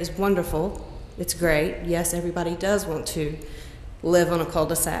there is wonderful, it's great. Yes, everybody does want to live on a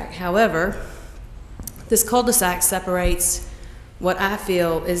cul-de-sac. However, this cul-de-sac separates what I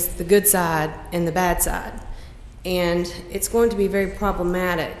feel is the good side and the bad side. And it's going to be very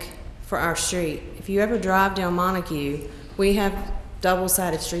problematic for our street. If you ever drive down Montague, we have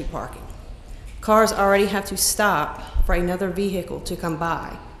double-sided street parking. Cars already have to stop for another vehicle to come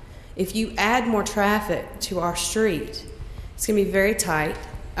by. If you add more traffic to our street, it's going to be very tight.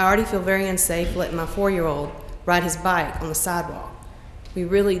 I already feel very unsafe letting my 4-year-old ride his bike on the sidewalk. We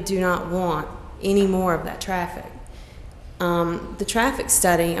really do not want any more of that traffic. The traffic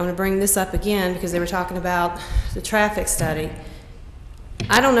study, I'm going to bring this up again because they were talking about the traffic study.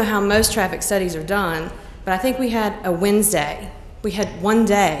 I don't know how most traffic studies are done, but I think we had a Wednesday. We had 1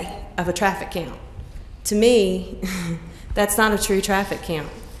 day of a traffic count. To me, that's not a true traffic count.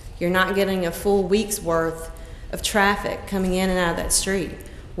 You're not getting a full week's worth of traffic coming in and out of that street.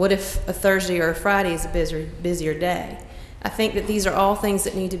 What if a Thursday or a Friday is a busier day? I think that these are all things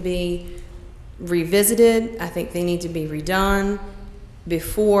that need to be revisited. I think they need to be redone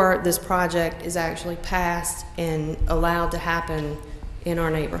before this project is actually passed and allowed to happen in our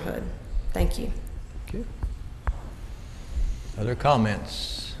neighborhood. Thank you. Okay. Other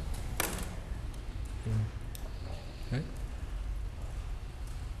comments? Okay.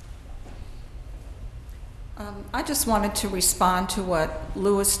 I just wanted to respond to what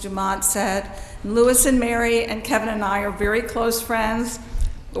Louis Dumont said. Louis and Mary and Kevin and I are very close friends,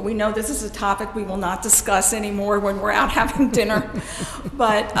 but we know this is a topic we will not discuss anymore when we're out having dinner.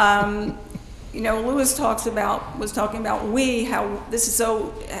 But you know, Louis was talking about how this is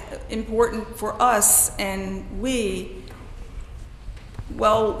so important for us, and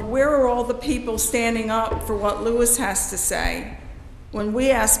well, where are all the people standing up for what Louis has to say? When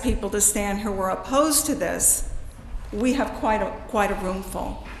we ask people to stand who are opposed to this, we have quite a room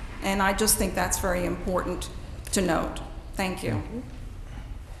full. And I just think that's very important to note. Thank you.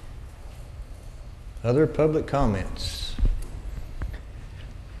 Other public comments?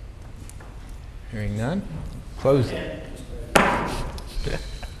 Hearing none? Close it.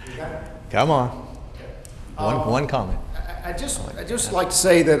 Come on. One comment. I just like to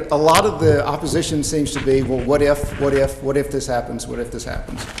say that a lot of the opposition seems to be, well, what if this happens, what if this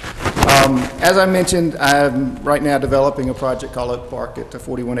happens? As I mentioned, I'm right now developing a project called Oak Park at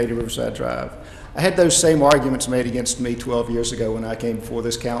 4180 Riverside Drive. I had those same arguments made against me 12 years ago when I came before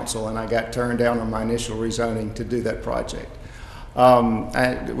this council, and I got turned down on my initial rezoning to do that project.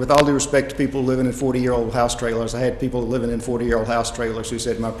 With all due respect to people living in 40-year-old house trailers, I had people living in 40-year-old house trailers who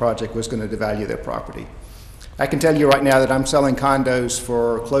said my project was going to devalue their property. I can tell you right now that I'm selling condos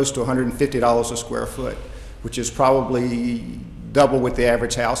for close to $150 a square foot, which is probably double what the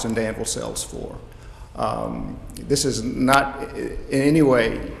average house in Danville sells for. This is not in any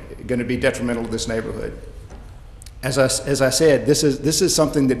way going to be detrimental to this neighborhood. As I said, this is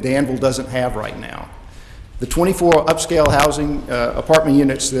something that Danville doesn't have right now. The 24 upscale housing apartment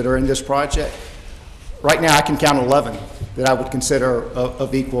units that are in this project, right now I can count 11 that I would consider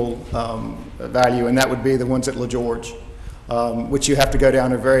of equal value, and that would be the ones at La George, which you have to go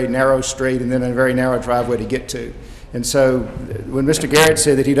down a very narrow street and then a very narrow driveway to get to. And so when Mr. Garrett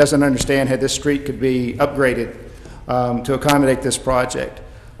said that he doesn't understand how this street could be upgraded to accommodate this project,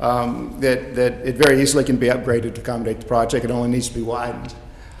 that it very easily can be upgraded to accommodate the project. It only needs to be widened.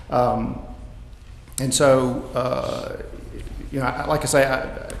 And so, you know, like I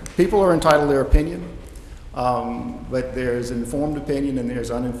say, people are entitled to their opinion, but there's informed opinion and there's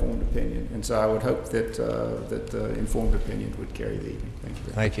uninformed opinion. And so I would hope that that informed opinion would carry the evening. Thank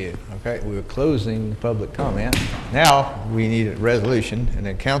you. Thank you. Okay, we're closing public comment. Now we need a resolution, and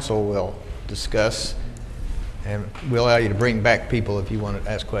then council will discuss, and we'll allow you to bring back people if you want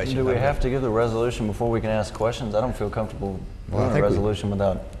to ask questions. Do we have to give the resolution before we can ask questions? I don't feel comfortable doing a resolution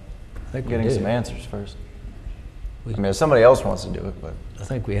without getting some answers first. I mean, if somebody else wants to do it, but I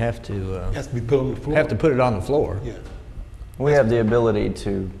think we have to. Has to be put on the floor. Have to put it on the floor. Yeah. we have the ability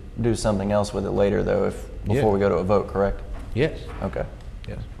to do something else with it later, though, before we go to a vote, correct? Yes. Okay.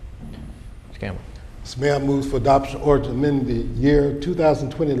 Yes. Ms. Campbell. Mr. Mayor, I move for adoption of ordinance amending the year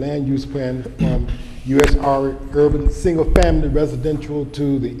 2020 land use plan from USR urban single-family residential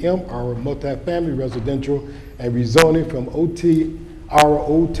to the MR multifamily residential and rezoning from OTR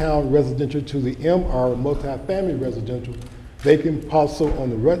Old Town residential to the MR multifamily residential, vacant parcel on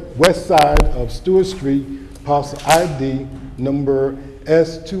the west side of Stewart Street, parcel ID number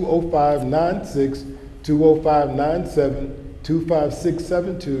S20596, 20597,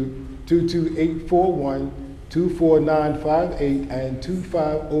 25672, 22841, 24958, and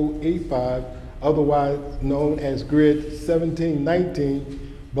 25085, otherwise known as Grid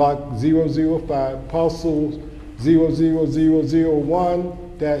 1719, Block 005, parcels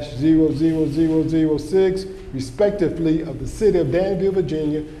 00001-00006, respectively, of the City of Danville,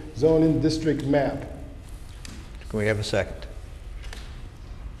 Virginia, zoning district map. Can we have a second?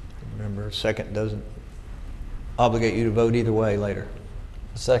 Remember, a second doesn't obligate you to vote either way later.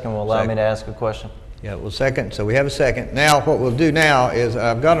 The second will allow me to ask a question. Yeah, well, second, so we have a second. Now, what we'll do now is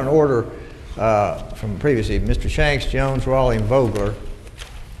I've got an order from previously, Mr. Shanks, Jones, Raleigh, and Vogler,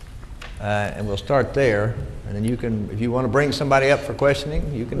 and we'll start there. And then you can, if you want to bring somebody up for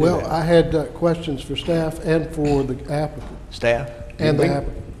questioning, you can do that. Well, I had questions for staff and for the applicant. Staff? And the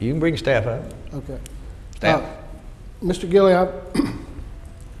applicant. You can bring staff up. Okay. Staff. Mr. Gilly, I've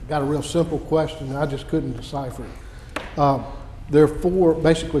got a real simple question. I just couldn't decipher it. There are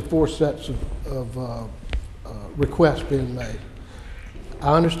basically four sets of requests being made.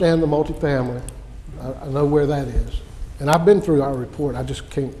 I understand the multifamily. I know where that is. And I've been through our report. I just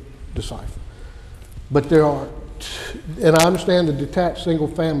can't decipher. But there are, and I understand the detached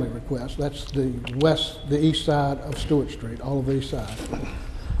single-family request. That's the east side of Stewart Street, all of the east side.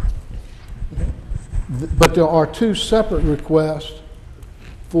 But there are two separate requests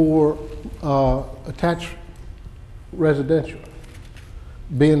for attached residential,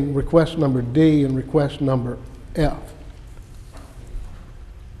 being request number D and request number F.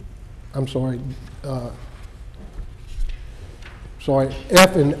 I'm sorry,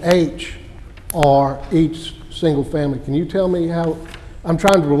 F and H are each single family. Can you tell me how, I'm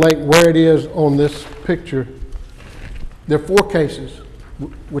trying to relate where it is on this picture. There are 4 cases,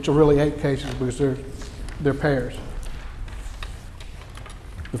 which are really 8 cases because they're pairs.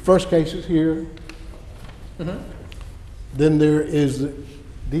 The first case is here. Then there is the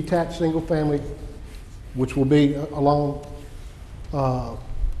detached single family, which will be along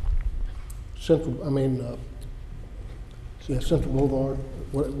Central Boulevard,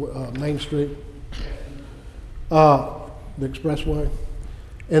 Main Street, the expressway.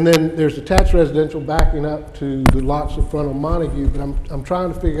 And then there's attached residential backing up to the lots in front of Montague, but I'm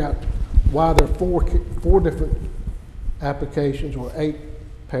trying to figure out why there are four different applications or 8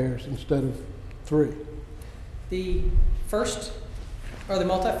 pairs instead of 3. The first are the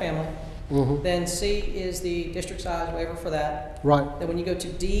multifamily. Then C is the district size waiver for that. Right. Then when you go to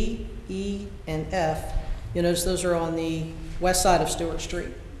D, E, and F, you'll notice those are on the west side of Stewart Street.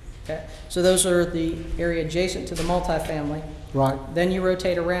 Okay, so those are the area adjacent to the multifamily. Right. Then you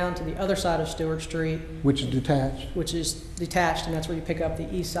rotate around to the other side of Stewart Street, which is detached. Which is detached, and that's where you pick up the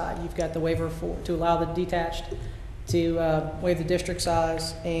east side. You've got the waiver to allow the detached, to waive the district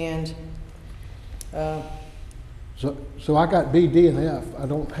size, and So I got B, D, and F. I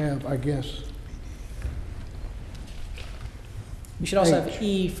don't have, I guess. You should also have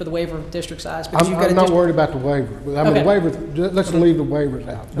E for the waiver of district size. Because I'm not worried about the waiver. I mean, okay. The waiver, let's leave the waivers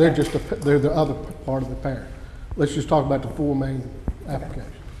out. They're just, they're the other part of the pair. Let's just talk about the 4 main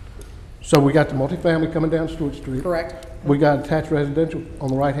applications. So we got the multifamily coming down Stewart Street. Correct. We got attached residential on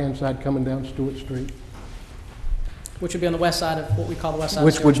the right-hand side coming down Stewart Street. Which would be on the west side of what we call the west side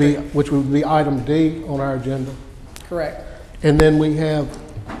Which of Stewart Street. which would be item D on our agenda. Correct. And then we have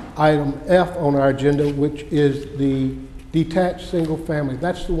item F on our agenda, which is the detached single family.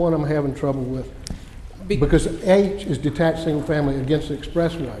 That's the one I'm having trouble with. Because H is detached single family against the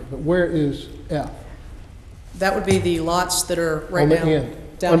expressway, but where is F? That would be the lots that are right On the down, end.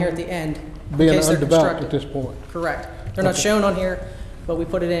 down here at the end. in Being case they're undeveloped at constructed. this point. Correct. They're not Okay. shown on here, but we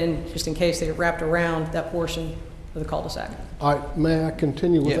put it in just in case they get wrapped around that portion of the cul-de-sac. All right, may I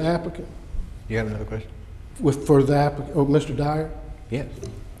continue with the applicant? You have another question? For the applicant, oh, Mr. Dyer? Yes.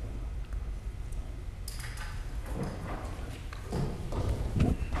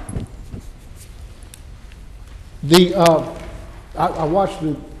 I watched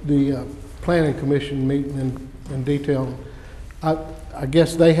the planning commission meeting in detail. I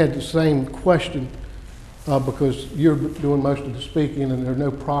guess they had the same question because you're doing most of the speaking and there are no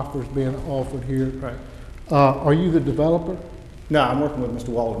proffers being offered here. Right. Are you the developer? No, I'm working with Mr.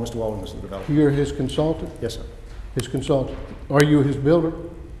 Walden. Mr. Walden is the developer. You're his consultant? Yes, sir. His consultant. Are you his builder?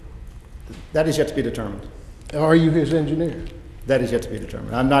 That is yet to be determined. Are you his engineer? That is yet to be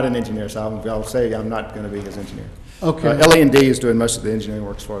determined. I'm not an engineer, so I'll say I'm not going to be his engineer. Okay. LE&D is doing most of the engineering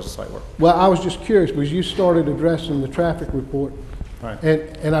work as far as the site work. Well, I was just curious, because you started addressing the traffic report. Right.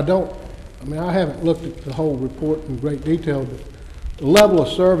 And I haven't looked at the whole report in great detail, but the level of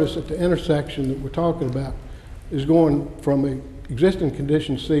service at the intersection that we're talking about is going from a existing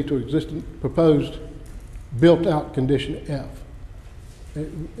condition C to existing proposed built-out condition F.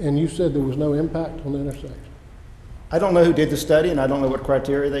 And you said there was no impact on the intersection? I don't know who did the study, and I don't know what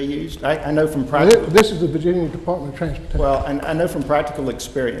criteria they used. I know from practical... This is the Virginia Department of Transportation. Well, and I know from practical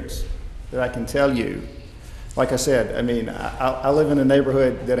experience that I can tell you, like I said, I mean, I live in a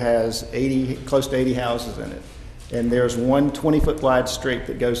neighborhood that has close to 80 houses in it. And there's one 20-foot wide street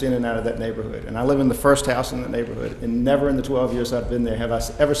that goes in and out of that neighborhood. And I live in the first house in that neighborhood, and never in the 12 years I've been there have I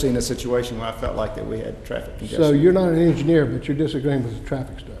ever seen a situation where I felt like that we had traffic congestion. So you're not an engineer, but you're disagreeing with the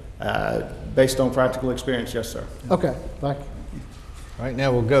traffic study? Based on practical experience, yes, sir. Okay, thank you. All right,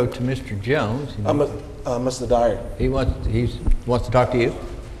 now we'll go to Mr. Jones. Mr. Dyer. He wants to talk to you.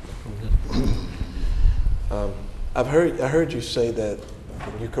 I heard you say that,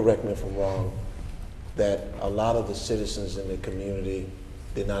 you correct me if I'm wrong, that a lot of the citizens in the community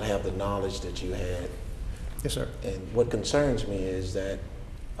did not have the knowledge that you had. Yes, sir. And what concerns me is that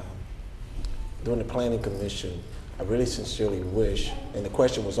during the Planning Commission, I really sincerely wish, and the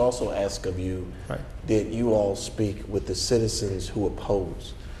question was also asked of you, right, did you all speak with the citizens who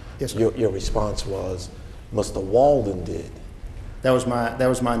opposed? Yes, sir. Your response was, Mr. Walden did. That was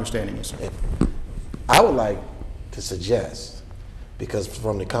my understanding, yes, sir. I would like to suggest, because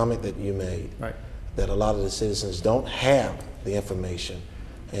from the comment that you made, right, that a lot of the citizens don't have the information,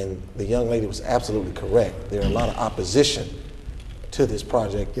 and the young lady was absolutely correct. There are a lot of opposition to this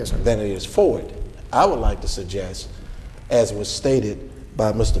project than it is for it. I would like to suggest, as was stated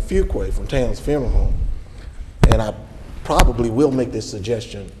by Mr. Fuqua from Towns Funeral Home, and I probably will make this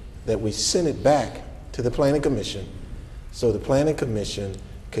suggestion, that we send it back to the Planning Commission so the Planning Commission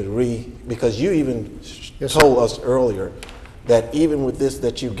could because you even told us earlier that even with this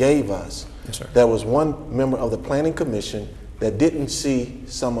that you gave us, there was one member of the Planning Commission that didn't see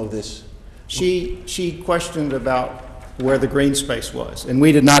some of this. She questioned about where the green space was, and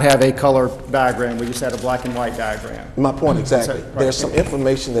we did not have a color diagram. We just had a black and white diagram. My point exactly. So, right. There's some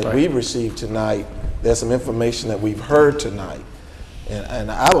information that right, we've received tonight. There's some information that we've heard tonight,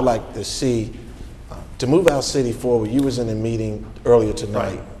 and I would like to see to move our city forward. You was in a meeting earlier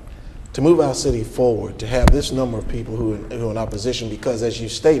tonight. Right. To move our city forward, to have this number of people who are in opposition, because as you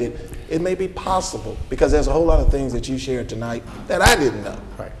stated, it may be possible, because there's a whole lot of things that you shared tonight that I didn't know.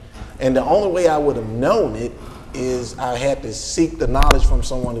 Right. And the only way I would have known it is I had to seek the knowledge from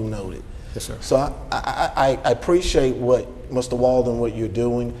someone who knows it. Yes, sir. So I appreciate what, Mr. Walden, what you're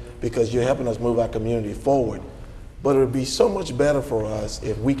doing, because you're helping us move our community forward. But it would be so much better for us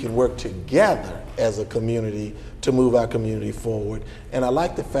if we can work together as a community to move our community forward. And I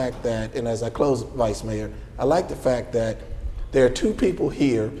like the fact that, and as I close, Vice Mayor, I like the fact that there are two people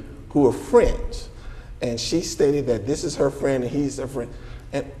here who are friends. And she stated that this is her friend and he's her friend.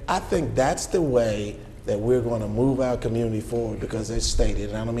 And I think that's the way that we're going to move our community forward, because as stated,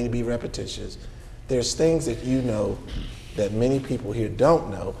 and I don't mean to be repetitious, there's things that you know that many people here don't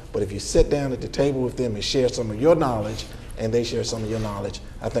know, but if you sit down at the table with them and share some of your knowledge, and they share some of your knowledge,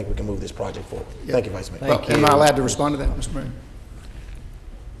 I think we can move this project forward. Yeah. Thank you, Vice Mayor. Well, am I allowed to respond to that, Mr. Mayor?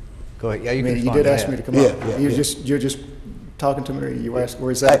 Go ahead. Yeah, you can you respond did to ask that. me to come up. You're just talking to me. You asked,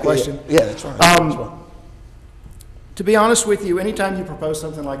 or is that a question? Yeah, that's right. To be honest with you, anytime you propose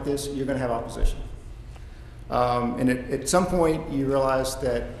something like this, you're going to have opposition. And at some point, you realize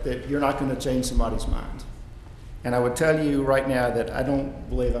that you're not going to change somebody's mind. And I would tell you right now that I don't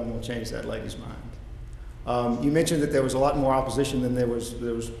believe I'm going to change that lady's mind. You mentioned that there was a lot more opposition than there was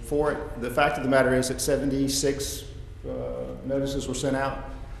for it. The fact of the matter is that 76 notices were sent out.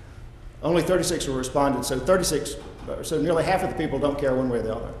 Only 36 were responded, so nearly half of the people don't care one way or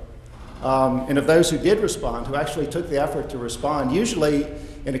the other. And of those who did respond, who actually took the effort to respond, usually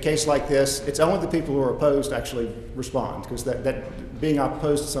in a case like this, it's only the people who are opposed actually respond, because that being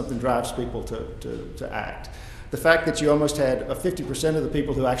opposed to something drives people to act. The fact that you almost had 50% of the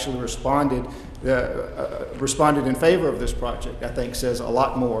people who actually responded in favor of this project, I think says a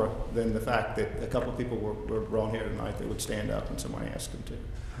lot more than the fact that a couple of people were on here tonight that would stand up when somebody asked them to.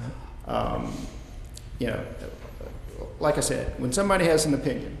 You know, like I said, when somebody has an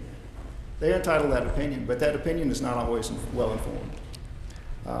opinion, they're entitled to that opinion, but that opinion is not always well informed.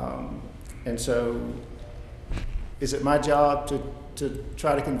 And so, is it my job to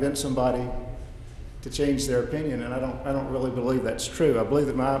try to convince somebody to change their opinion, and I don't really believe that's true. I believe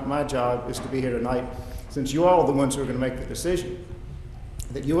that my job is to be here tonight, since you all are the ones who are going to make the decision,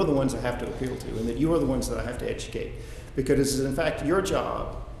 that you are the ones I have to appeal to, and that you are the ones that I have to educate, because it is in fact your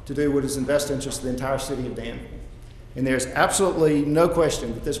job to do what is in the best interest of the entire city of Danville. And there's absolutely no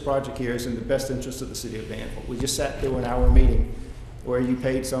question that this project here is in the best interest of the city of Danville. We just sat through an hour meeting where you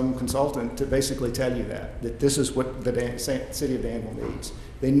paid some consultant to basically tell you that this is what the city of Danville needs.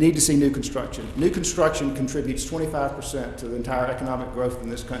 They need to see new construction. New construction contributes 25% to the entire economic growth in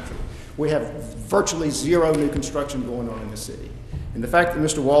this country. We have virtually zero new construction going on in the city. And the fact that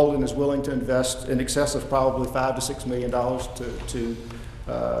Mr. Walden is willing to invest in excess of probably $5 to $6 million to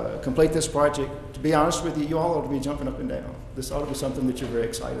complete this project, to be honest with you, you all ought to be jumping up and down. This ought to be something that you're very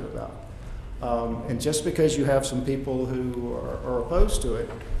excited about. And just because you have some people who are opposed to it,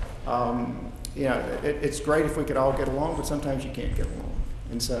 you know, it's great if we could all get along, but sometimes you can't get along.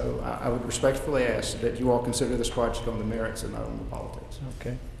 And so I would respectfully ask that you all consider this project on the merits and not on the politics.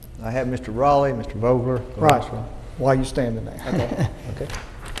 Okay. I have Mr. Raleigh, Mr. Vogler. Right. While you're standing there. Okay. Okay.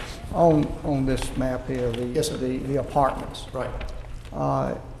 On this map here, the apartments. Right.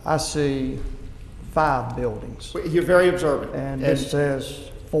 I see 5 buildings. You're very observant. And this says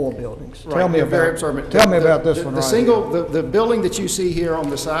 4 buildings. Right. Tell me You're about, very observant. Tell me about this one the right single, here. the building that you see here on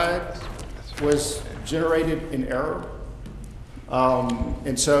the side was generated in error.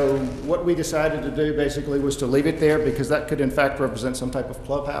 And so what we decided to do basically was to leave it there, because that could in fact represent some type of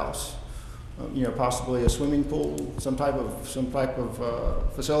clubhouse, you know, possibly a swimming pool, some type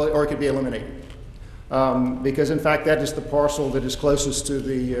of facility, or it could be eliminated. Because in fact that is the parcel that is closest to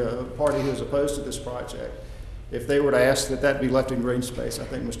the party who is opposed to this project. If they were to ask that that be left in green space, I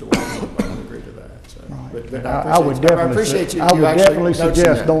think Mr. Walden would probably agree to that. So, Right. but I would definitely, I would definitely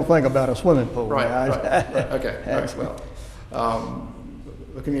suggest don't think about a swimming pool. Right, right. Okay, all right, well,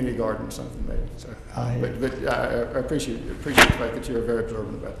 a community garden or something maybe. So, but I appreciate the fact that you're very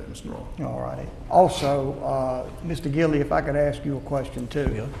observant about that, Mr. Roll. All righty. Also, Mr. Gilly, if I could ask you a question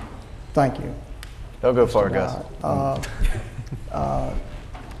too. Yeah. Thank you. Don't go far, Gus.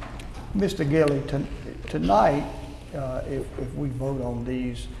 Mr. Gilly, tonight, if we vote on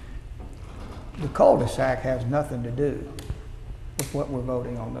these, the cul-de-sac has nothing to do with what we're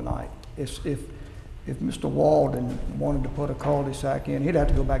voting on tonight. If Mr. Walden wanted to put a cul-de-sac in, he'd have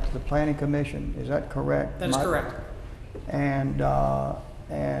to go back to the Planning Commission. Is that correct? That is correct. And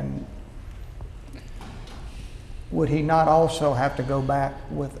would he not also have to go back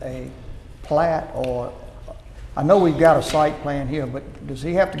with a plat, or, I know we've got a site plan here, but does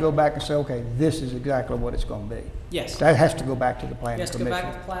he have to go back and say, okay, this is exactly what it's going to be? Yes. That has to go back to the Planning Yes, to go Commission.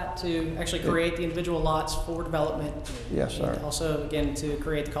 back with the plat to actually create the individual lots for development. Yes, sir. And also, again, to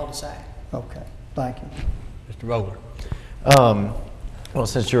create the cul-de-sac. Okay, thank you. Mr. Vogler. Well,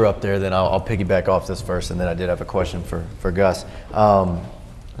 since you're up there, then I'll piggyback off this first, and then I did have a question for Gus. To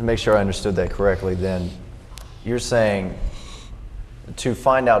make sure I understood that correctly, then you're saying to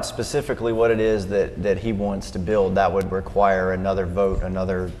find out specifically what it is that he wants to build, that would require another vote,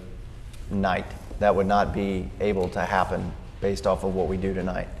 another night. That would not be able to happen based off of what we do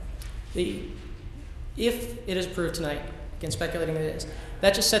tonight. If it is approved tonight, again speculating that it is,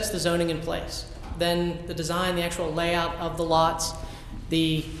 that just sets the zoning in place. Then the design, the actual layout of the lots,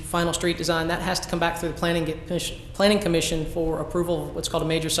 the final street design, that has to come back through the Planning Commission for approval of what's called a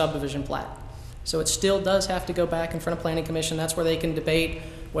major subdivision plat. So it still does have to go back in front of Planning Commission. That's where they can debate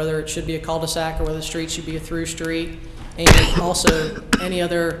whether it should be a cul-de-sac or whether the street should be a through street, and also any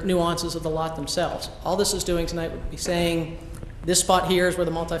other nuances of the lot themselves. All this is doing tonight would be saying, this spot here is where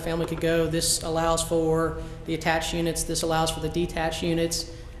the multifamily could go. This allows for the attached units. This allows for the detached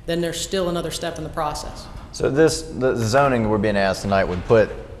units. Then there's still another step in the process. So the zoning we're being asked tonight would put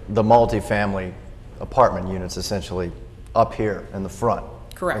the multifamily apartment units essentially up here in the front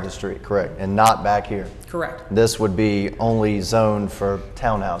of the street, correct? And not back here? Correct. This would be only zoned for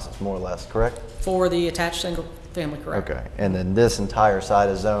townhouses, more or less, correct? For the attached single family, correct. Okay, and then this entire side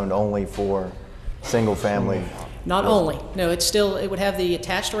is zoned only for single family? Not only, no, it would have the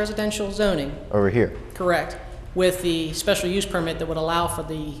attached residential zoning. Over here? Correct, with the special use permit that would allow for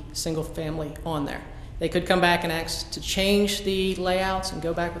the single family on there. They could come back and ask to change the layouts and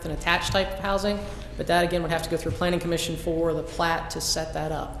go back with an attached type of housing, but that again would have to go through Planning Commission for the plat to set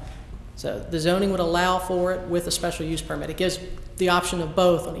that up. So the zoning would allow for it with a special use permit. It gives the option of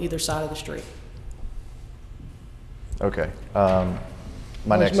both on either side of the street. Okay,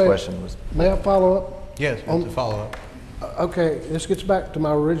 my next question was... May I follow up? Yes, that's a follow-up. Okay, this gets back to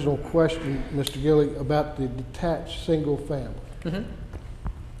my original question, Mr. Gilly, about the detached single family. Mm-hmm.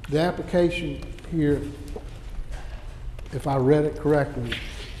 The application here, if I read it correctly,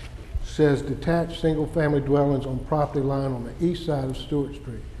 says detached single-family dwellings on property line on the east side of Stewart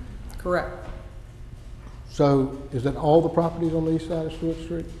Street. Correct. So is that all the properties on the east side of Stewart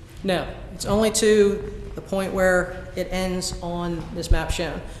Street? No, it's only to the point where it ends on this map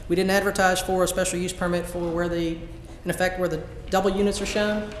shown. We didn't advertise for a special use permit for where the, in effect, where the double units are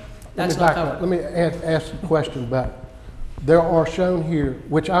shown. That's not covered. Let me ask a question about it. There are shown here,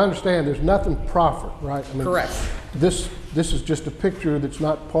 which I understand there's nothing proffered, right? I mean, Correct. This is just a picture that's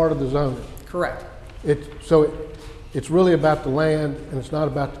not part of the zoning. Correct. It's really about the land and it's not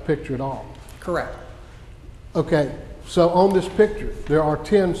about the picture at all. Correct. Okay, so on this picture, there are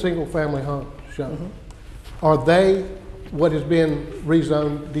 10 single-family homes shown. Mm-hmm. Are they what is being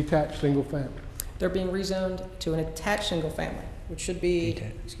rezoned detached single-family? They're being rezoned to an attached single family, which should be,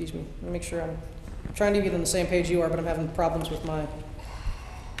 excuse me, let me make sure I'm trying to get on the same page you are, but I'm having problems with my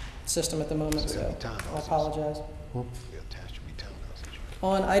system at the moment, so I apologize.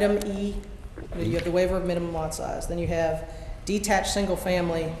 On item E, you have the waiver of minimum lot size. Then you have detached single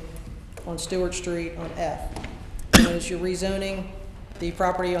family on Stewart Street on F. And notice you're rezoning the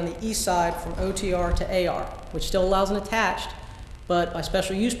property on the east side from OTR to AR, which still allows an attached, but by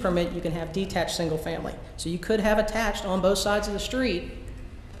special use permit, you can have detached single family. So you could have attached on both sides of the street,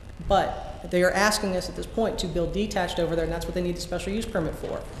 but they are asking us at this point to build detached over there, and that's what they need the special use permit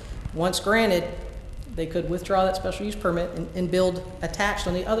for. Once granted, they could withdraw that special use permit and build attached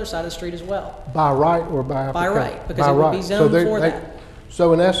on the other side of the street as well. By right or by application? By right, because it would be zoned for that.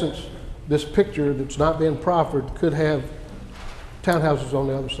 So in essence, this picture that's not being proffered could have townhouses on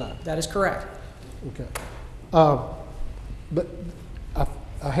the other side? That is correct. Okay. But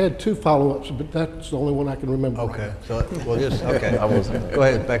I had two follow-ups, but that's the only one I can remember. Okay, so we'll just, okay. I wasn't. Go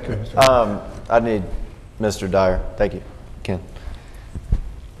ahead, back to Mr. I need Mr. Dyer. Thank you, Ken.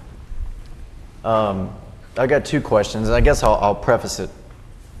 I got two questions, and I guess I'll preface it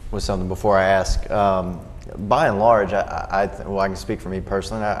with something before I ask. By and large, well, I can speak for me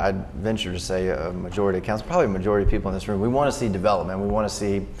personally. I'd venture to say a majority of council, probably a majority of people in this room, we want to see development. We want to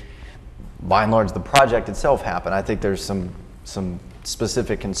see, by and large, the project itself happen. I think there's some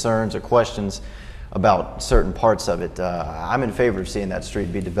specific concerns or questions about certain parts of it. I'm in favor of seeing that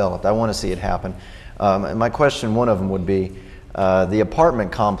street be developed. I want to see it happen. And my question, one of them would be, the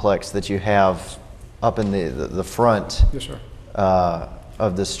apartment complex that you have up in the front Yes, sir.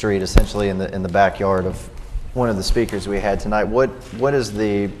 Of the street, essentially in the backyard of one of the speakers we had tonight. What is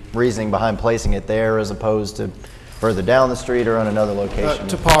the reasoning behind placing it there as opposed to further down the street or on another location?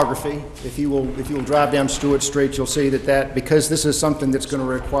 Topography. If you will drive down Stewart Street, you'll see that because this is something that's going to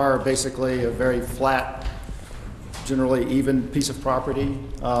require basically a very flat, generally even piece of property,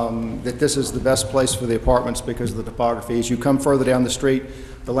 that this is the best place for the apartments because of the topography. As you come further down the street,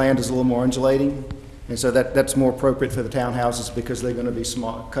 the land is a little more undulating, and so that's more appropriate for the townhouses because they're going to be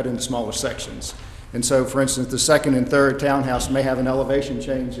cut into smaller sections. And so, for instance, the second and third townhouse may have an elevation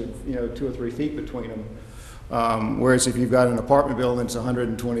change of 2 or 3 feet between them. Whereas if you've got an apartment building that's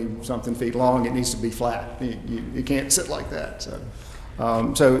 120 something feet long, it needs to be flat. You can't sit like that. So,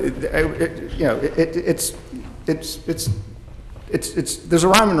 there's a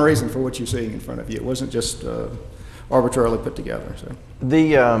rhyme and a reason for what you're seeing in front of you. It wasn't just arbitrarily put together. So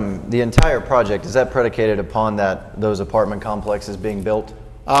the entire project, is that predicated upon those apartment complexes being built?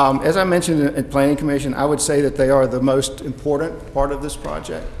 As I mentioned in Planning Commission, I would say that they are the most important part of this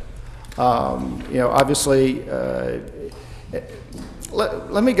project. Obviously,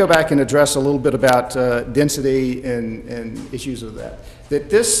 let me go back and address a little bit about density and issues of that. That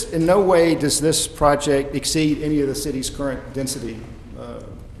this, in no way does this project exceed any of the city's current density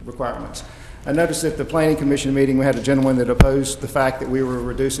requirements. I noticed at the Planning Commission meeting, we had a gentleman that opposed the fact that we were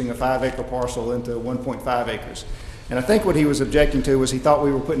reducing a 5-acre parcel into 1.5 acres. And I think what he was objecting to was he thought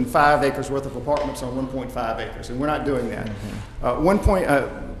we were putting 5 acres worth of apartments on 1.5 acres, and we're not doing that.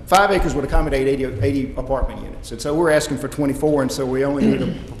 5 acres would accommodate 80 apartment units, and so we're asking for 24, and so we only need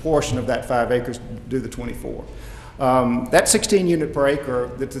a proportion of that 5 acres to do the 24. That 16 unit per acre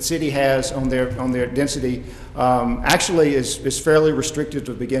that the city has on their density actually is fairly restricted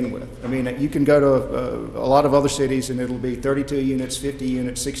to begin with. I mean, you can go to a lot of other cities and it'll be 32 units, 50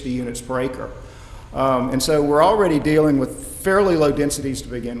 units, 60 units per acre. And so we're already dealing with fairly low densities to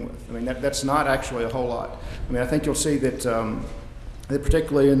begin with. I mean, that's not actually a whole lot. I mean, I think you'll see that, that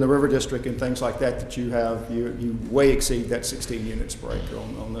particularly in the River District and things like that, that you way exceed that 16 units per acre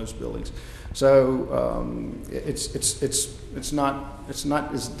on those buildings. So it's not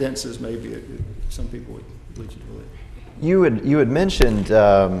as dense as maybe some people would lead you to believe. You had mentioned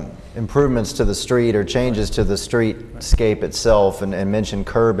improvements to the street or changes to the streetscape itself, and mentioned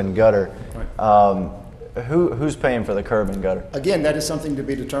curb and gutter. Right. Who's paying for the curb and gutter? Again, that is something to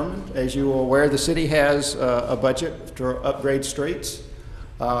be determined. As you are aware, the city has a budget to upgrade streets.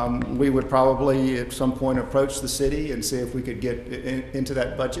 We would probably at some point approach the city and see if we could get into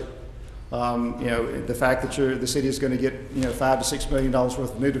that budget. The fact that the city is going to get $5 to $6 million worth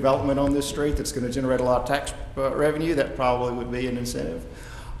of new development on this street that's going to generate a lot of tax revenue, that probably would be an incentive.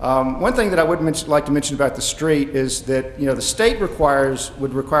 One thing that I would like to mention about the street is that the state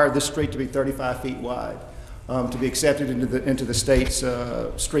would require this street to be 35 feet wide to be accepted into the state's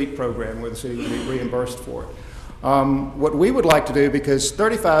street program where the city would be reimbursed for it. What we would like to do, because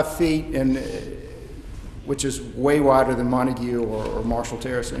 35 feet, which is way wider than Montague or Marshall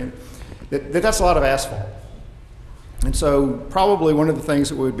Terrace, that's a lot of asphalt. And so probably one of the things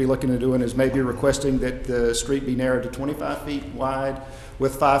that we would be looking at doing is maybe requesting that the street be narrowed to 25 feet wide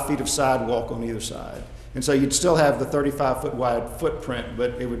with 5 feet of sidewalk on either side. And so you'd still have the 35-foot wide footprint,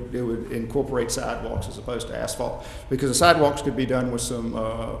 but it would incorporate sidewalks as opposed to asphalt, because the sidewalks could be done with some,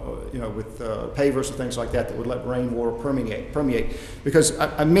 with pavers and things like that would let rainwater permeate. Because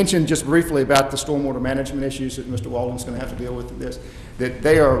I mentioned just briefly about the stormwater management issues that Mr. Walden's going to have to deal with this, that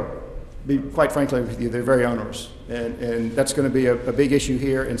they are, quite frankly with you, they're very onerous, and that's going to be a big issue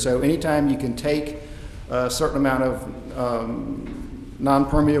here. And so anytime you can take a certain amount of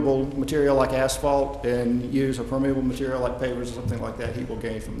non-permeable material like asphalt and use a permeable material like pavers or something like that, he will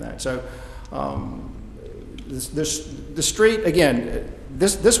gain from that. So the street, again,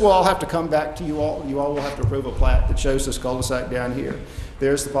 this will all have to come back to you all. You all will have to approve a plat that shows this cul-de-sac down here.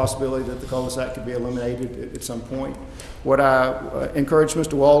 There's the possibility that the cul-de-sac could be eliminated at some point. What I encourage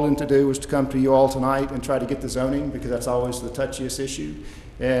Mr. Walden to do is to come to you all tonight and try to get the zoning, because that's always the touchiest issue.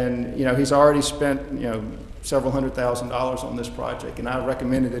 And he's already spent several $100,000s on this project, and I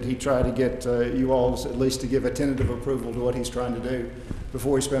recommended that he try to get you all at least to give a tentative approval to what he's trying to do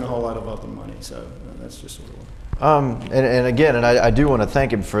before he spent a whole lot of other money. So that's just sort of. And again, I do want to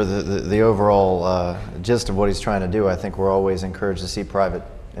thank him for the overall gist of what he's trying to do. I think we're always encouraged to see private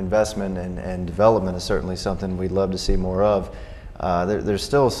investment, and development is certainly something we'd love to see more of. There's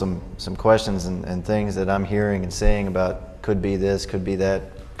still some questions and things that I'm hearing and seeing about could be this, could be that,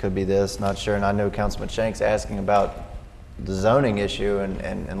 could be this, not sure. And I know Councilman Shanks asking about the zoning issue,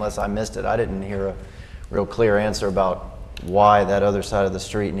 and unless I missed it, I didn't hear a real clear answer about why that other side of the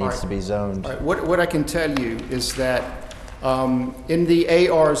street needs to be zoned. All right. What I can tell you is that in the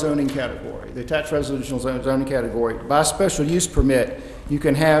AR zoning category, the attached residential zoning category, by special use permit, you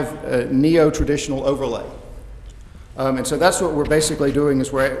can have a neo-traditional overlay. And so that's what we're basically doing,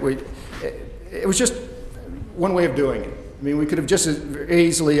 is it was just one way of doing it. I mean, we could have just as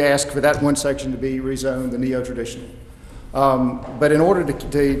easily asked for that one section to be rezoned the neo-traditional. But in order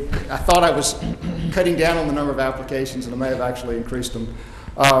to, I thought I was cutting down on the number of applications, and I may have actually increased them.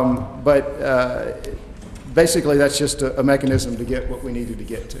 Basically, that's just a mechanism to get what we needed to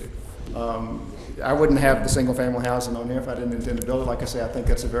get to. I wouldn't have the single-family housing on there if I didn't intend to build it. Like I say, I think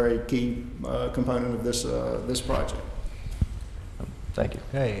that's a very key component of this project. Thank you.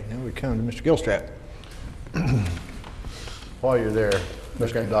 Okay, now we come to Mr. Gilstrap. While you're there,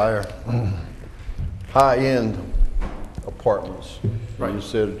 Mr. Dyer, high-end apartments, right. You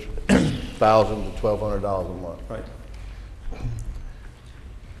said $1,000 to $1,200 a month. Right.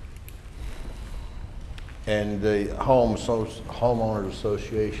 And the homeowners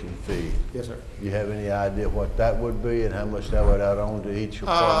association fee. Yes, sir. Do you have any idea what that would be and how much that would add on to each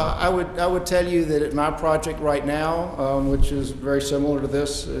apartment? I would tell you that at my project right now, which is very similar to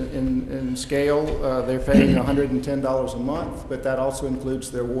this in scale, they're paying $110 a month, but that also includes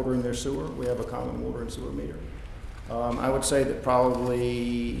their water and their sewer. We have a common water and sewer meter. I would say that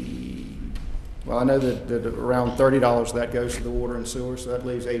probably, well, I know that around $30 of that goes to the water and sewer, so that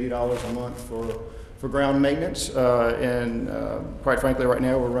leaves $80 a month for ground maintenance, and quite frankly, right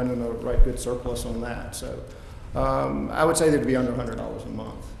now we're running a right good surplus on that. So I would say that it'd be under $100 a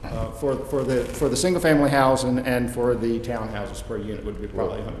month for the single-family housing, and for the townhouses per unit would be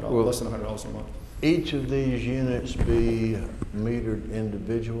probably $100, less than $100 a month. Each of these units be metered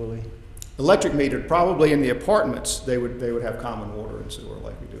individually? Electric metered, probably in the apartments. They would have common water and sewer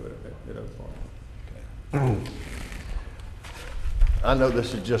like we do at Oak Park. Okay. I know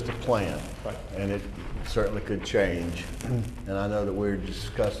this is just a plan, right, and it certainly could change. And I know that we're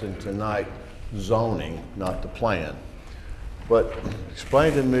discussing tonight zoning, not the plan. But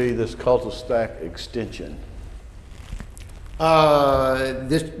explain to me this cul-de-sac extension.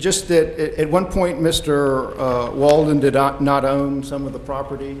 Just that at one point, Mr. Walden did not own some of the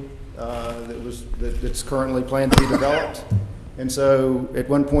property that's currently planned to be developed. And so at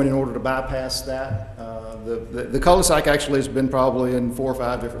one point, in order to bypass that, the cul-de-sac actually has been probably in 4 or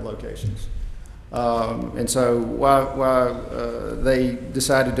 5 different locations. And so why they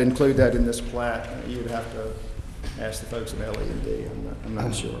decided to include that in this plat, you'd have to ask the folks in LE&D. I'm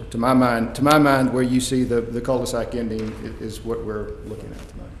not sure. To my mind, where you see the cul-de-sac ending is what we're looking at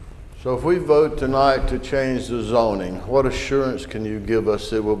tonight. So if we vote tonight to change the zoning, what assurance can you give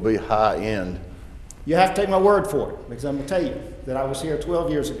us it will be high end? You have to take my word for it, because I'm going to tell you that I was here 12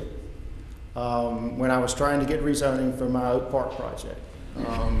 years ago when I was trying to get rezoning for my Oak Park project.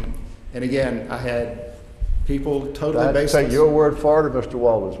 And again, I had people totally based on... Take your word for it or Mr.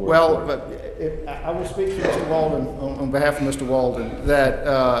 Walden's word for it? Well, I will speak to Mr. Walden on behalf of Mr. Walden that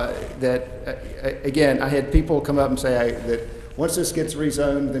again, I had people come up and say that once this gets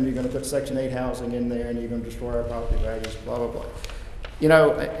rezoned, then you're going to put Section 8 housing in there and you're going to destroy our property values, blah, blah, blah. You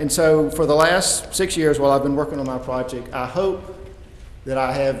know, and so for the last 6 years while I've been working on my project, I hope that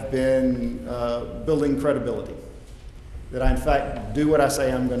I have been building credibility. That I, in fact, do what I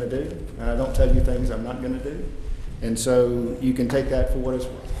say I'm going to do, and I don't tell you things I'm not going to do. And so you can take that for what it's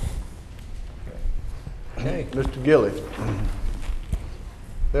worth. Okay. Mr. Gilly,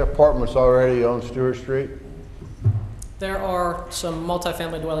 there are apartments already on Stewart Street? There are some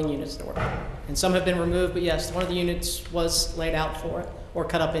multifamily dwelling units that were, and some have been removed, but yes, one of the units was laid out for it or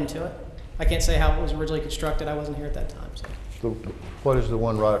cut up into it. I can't say how it was originally constructed. I wasn't here at that time. So. What is the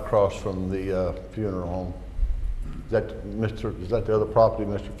one right across from the funeral home? Is that the other property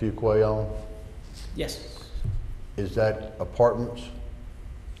Mr. Fuqua owned? Yes. Is that apartments?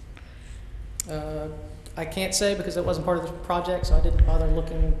 I can't say because it wasn't part of the project, so I didn't bother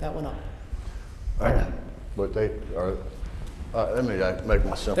looking that one up. But they are, let me make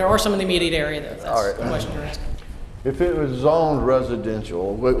my simple. There are some in the immediate area, though, if that's the question you're asking. If it was zoned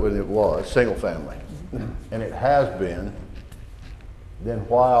residential, when it was, single family, and it has been, then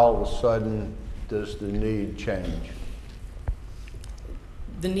why all of a sudden does the need change?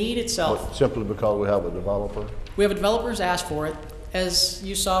 The need itself. Simply because we have a developer? We have a developer's asked for it. As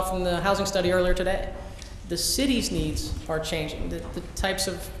you saw from the housing study earlier today, the city's needs are changing. The types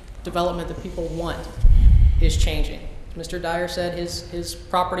of development that people want is changing. Mr. Dyer said his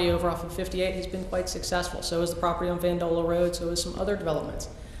property over off of 58 has been quite successful. So is the property on Vandola Road, so is some other developments.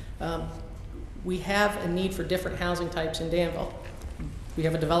 We have a need for different housing types in Danville. We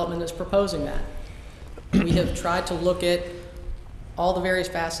have a development that's proposing that. We have tried to look at all the various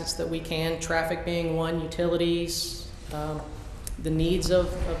facets that we can, traffic being one, utilities, the needs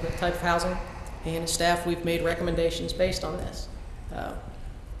of the type of housing, and as staff, we've made recommendations based on this.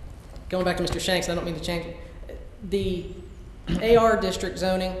 Going back to Mr. Shanks, I don't mean to change it. The AR district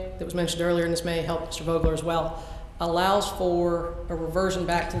zoning that was mentioned earlier, and this may help Mr. Vogler as well, allows for a reversion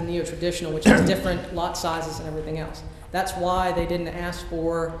back to the neo-traditional, which has different lot sizes and everything else. That's why they didn't ask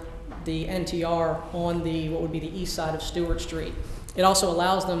for the NTR on the, what would be the east side of Stewart Street. It also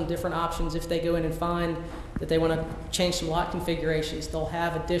allows them different options if they go in and find that they want to change some lot configurations. They'll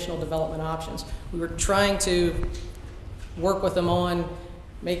have additional development options. We were trying to work with them on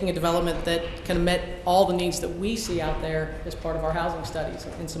making a development that kind of met all the needs that we see out there as part of our housing studies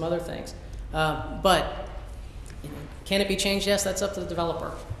and some other things. But can it be changed? Yes, that's up to the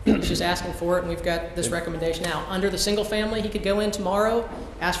developer. He's just asking for it, and we've got this recommendation now. Under the single family, he could go in tomorrow,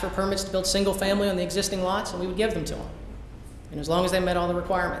 ask for permits to build single family on the existing lots, and we would give them to him. And as long as they met all the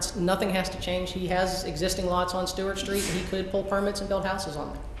requirements, nothing has to change. He has existing lots on Stewart Street, and he could pull permits and build houses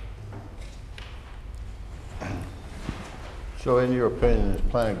on them. So in your opinion, as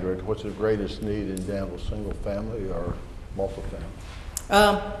planning director, what's the greatest need in Danville, single family or multifamily?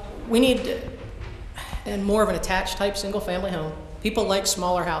 We need and more of an attached type single family home. People like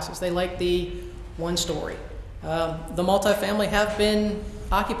smaller houses. They like the one story. The multifamily have been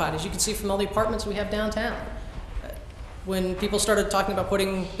occupied, as you can see from all the apartments we have downtown. When people started talking about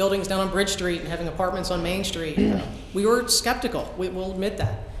putting buildings down on Bridge Street and having apartments on Main Street, we were skeptical. We'll admit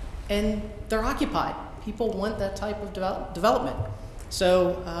that. And they're occupied. People want that type of development.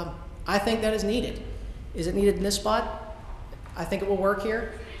 So I think that is needed. Is it needed in this spot? I think it will work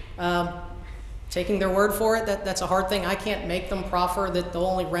here. Taking their word for it, that's a hard thing. I can't make them proffer that they'll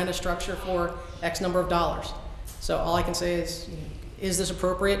only rent a structure for X number of dollars. So all I can say is this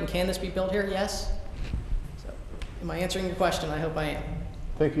appropriate and can this be built here? Yes. So, am I answering your question? I hope I am.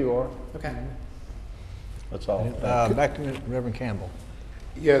 I think you are. Okay. That's all. Back to Reverend Campbell.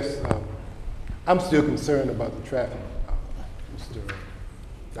 Yes, I'm still concerned about the traffic. Mr.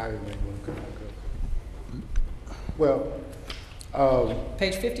 Dyer may want to come back up. Well,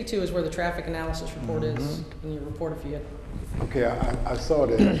 page 52 is where the traffic analysis report is in your report if you had. Okay, I saw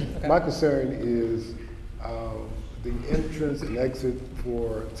that. Okay. My concern is the entrance and exit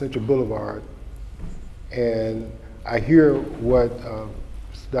for Central Boulevard. And I hear what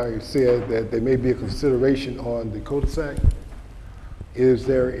Dyer said that there may be a consideration on the cul-de-sac. Is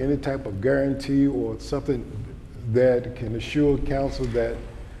there any type of guarantee or something that can assure council that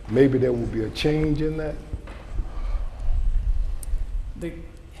maybe there will be a change in that?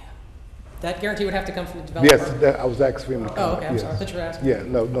 That guarantee would have to come from the developer? Yes, I was asking him to come. Oh, okay, I'm yes. sorry, I thought you were asking. Yeah,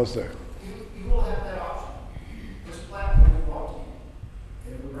 no, sir. You will have that option. This plat will be brought to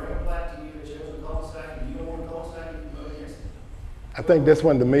you. If we bring a plat to you that shows a cul-de-sac and you don't want a cul-de-sac, you can vote against it. I think that's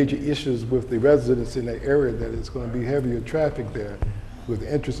one of the major issues with the residents in that area, that it's going to be heavier traffic there with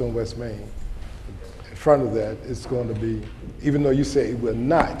the interest on West Main. In front of that, it's going to be, even though you say it will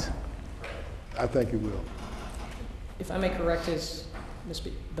not, I think it will. If I may correct his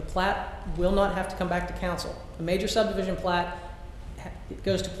misspeak, the plat will not have to come back to council. A major subdivision plat, it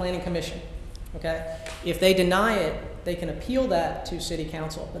goes to planning commission, okay? If they deny it, they can appeal that to city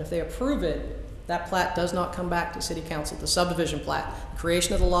council, but if they approve it, that plat does not come back to city council. The subdivision plat, the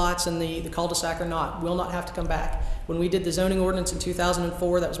creation of the lots and the cul-de-sac or not, will not have to come back. When we did the zoning ordinance in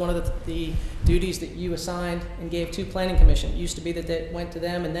 2004, that was one of the duties that you assigned and gave to planning commission. It used to be that it went to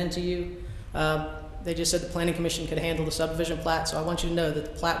them and then to you. They just said the planning commission could handle the subdivision plat, so I want you to know that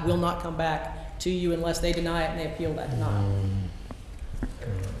the plat will not come back to you unless they deny it and they appeal that denial.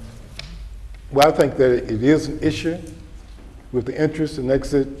 Well, I think that it is an issue with the entrance and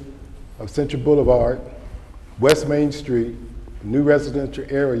exit of Central Boulevard, West Main Street, a new residential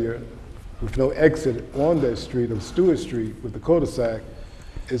area with no exit on that street of Stewart Street with the cul-de-sac.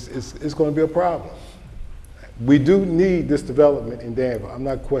 It's going to be a problem. We do need this development in Danville. I'm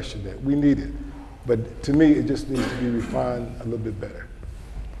not questioning that. We need it. But to me, it just needs to be refined a little bit better.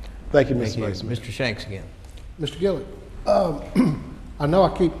 Thank you, Mr. Vice Mayor. Mr. Shanks again. Mr. Gillett, I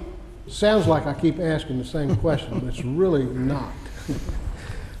know sounds like I keep asking the same question, but it's really not.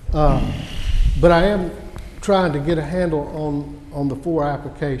 But I am trying to get a handle on the four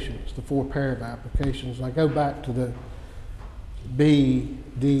applications, the four pair of applications. I go back to the B,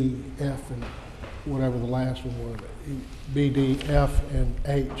 D, F, and whatever the last one was, B, D, F, and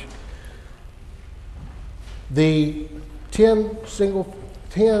H. The 10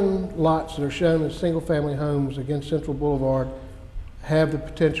 lots that are shown as single-family homes against Central Boulevard have the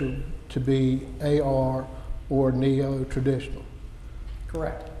potential to be AR or neo-traditional.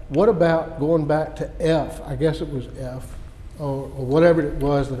 Correct. What about going back to F? I guess it was F, or whatever it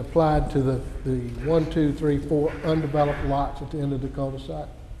was that applied to the 1, 2, 3, 4 undeveloped lots at the end of the cul-de-sac?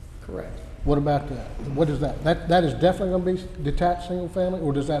 Correct. What about that? What is that? That is definitely going to be detached single-family,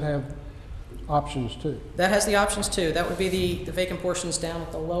 or does that have options too? That has the options too. That would be the vacant portions down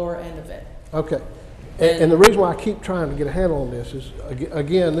at the lower end of it. Okay. And the reason why I keep trying to get a handle on this is,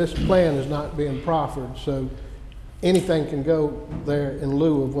 again, this plan is not being proffered, so anything can go there in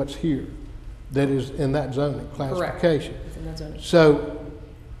lieu of what's here that is in that zoning classification. Correct. Within that zoning. So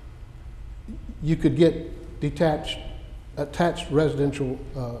you could get attached residential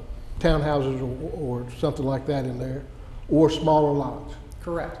townhouses or something like that in there, or smaller lots.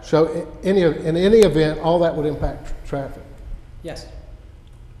 Correct. So in any event, all that would impact traffic. Yes.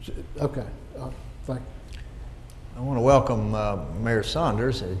 Okay. Thank you. I want to welcome Mayor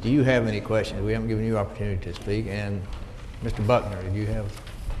Saunders. Do you have any questions? We haven't given you opportunity to speak. And Mr. Buckner, do you have?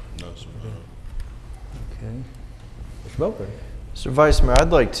 No, sir. Okay. Mr. Buckner. Mr. Vice Mayor, I'd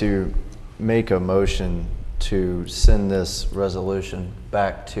like to make a motion to send this resolution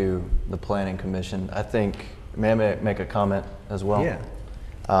back to the Planning Commission. I think, may I make a comment as well? Yeah.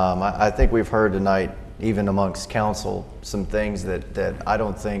 I think we've heard tonight, even amongst council, some things that I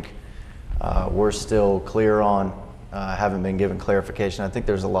don't think we're still clear on, haven't been given clarification. I think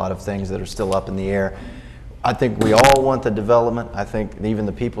there's a lot of things that are still up in the air. I think we all want the development. I think even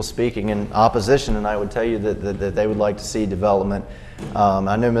the people speaking in opposition, and I would tell you that they would like to see development.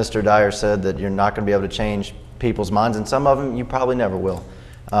 I know Mr. Dyer said that you're not going to be able to change people's minds, and some of them you probably never will.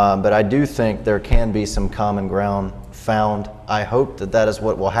 But I do think there can be some common ground found. I hope that is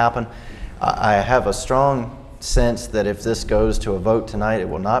what will happen. I have a strong sense that if this goes to a vote tonight, it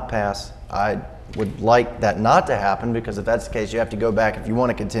will not pass. I would like that not to happen, because if that's the case, you have to go back, if you want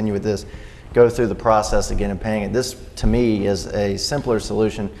to continue with this, go through the process again of paying it. This, to me, is a simpler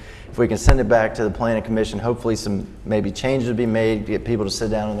solution. If we can send it back to the Planning Commission, hopefully some maybe changes will be made, get people to sit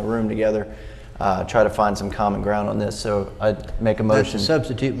down in the room together, try to find some common ground on this. So I'd make a motion. That's a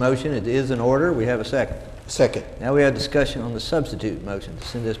substitute motion. It is in order. We have a second. Second. Now we have discussion on the substitute motion to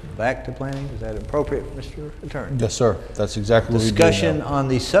send this back to planning. Is that appropriate, Mr. Attorney? Yes, sir. That's exactly what we do Discussion now. on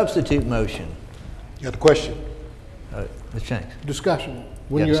the substitute motion. You got a question? Ms. Shanks. Discussion.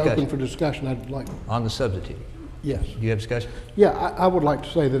 When Yeah, you're discussion. open for discussion, I'd like. On the substitute. Yes. Do you have discussion? Yeah, I would like to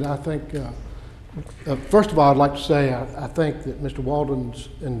say that I think First of all, I'd like to say I think that Mr. Walden's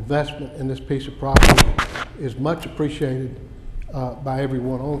investment in this piece of property is much appreciated by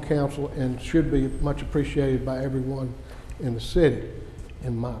everyone on council and should be much appreciated by everyone in the city,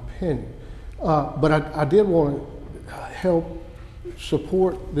 in my opinion. But I did want to help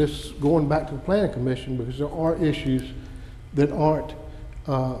support this going back to the Planning Commission because there are issues that aren't,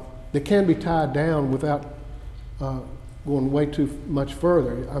 that can be tied down without going way too much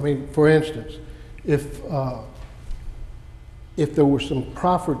further. I mean, for instance, if there were some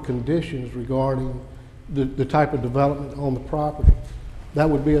proffered conditions regarding the type of development on the property, that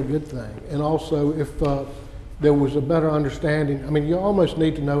would be a good thing. And also, if there was a better understanding, I mean, you almost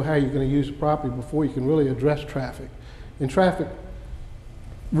need to know how you're going to use the property before you can really address traffic. And traffic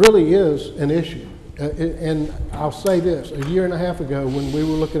really is an issue. And I'll say this, a year and a half ago, when we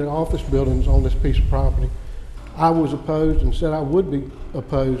were looking at office buildings on this piece of property, I was opposed and said I would be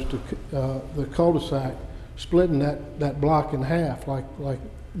opposed to the cul-de-sac splitting that block in half like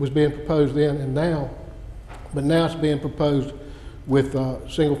was being proposed then and now. But now it's being proposed with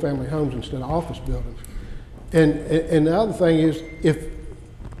single-family homes instead of office buildings. And the other thing is,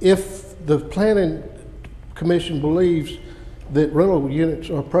 if the Planning Commission believes that rental units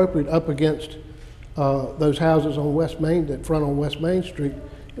are appropriate up against those houses on West Main, that front on West Main Street,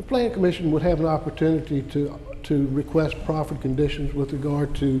 the Planning Commission would have an opportunity to request proffered conditions with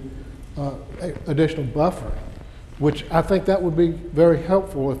regard to additional buffer, which I think that would be very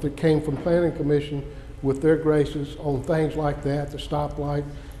helpful if it came from Planning Commission with their graces on things like that, the stoplight.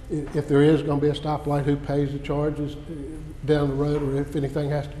 If there is going to be a stoplight, who pays the charges down the road, or if anything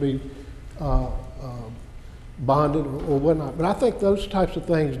has to be bonded or whatnot. But I think those types of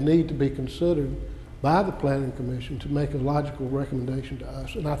things need to be considered by the Planning Commission to make a logical recommendation to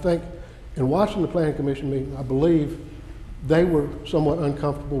us. And I think in watching the Planning Commission meeting, I believe they were somewhat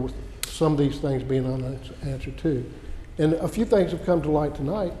uncomfortable with some of these things being unanswered too. And a few things have come to light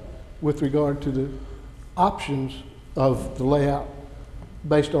tonight with regard to the options of the layout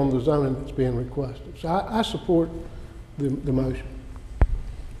based on the zoning that's being requested. So I support the motion.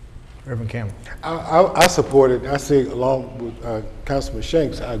 Reverend Campbell. I support it. I say along with Councilman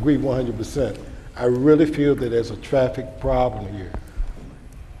Shanks, I agree 100%. I really feel that there's a traffic problem here.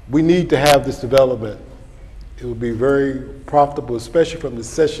 We need to have this development. It will be very profitable, especially from the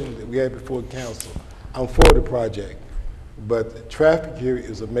session that we had before council. I'm for the project, but traffic here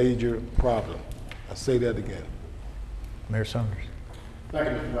is a major problem. I'll say that again. Mayor Saunders. Thank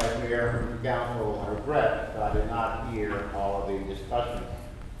you, Mr. Vice Mayor. Council, I regret that I did not hear all of the discussion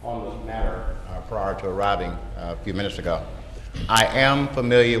on this matter prior to arriving a few minutes ago. I am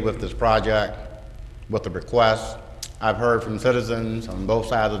familiar with this project, with the request. I've heard from citizens on both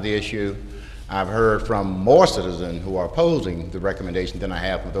sides of the issue. I've heard from more citizens who are opposing the recommendation than I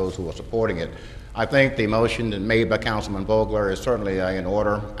have from those who are supporting it. I think the motion that made by Councilman Vogler is certainly in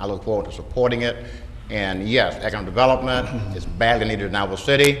order. I look forward to supporting it. And yes, economic development is badly needed in our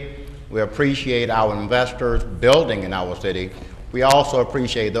city. We appreciate our investors building in our city. We also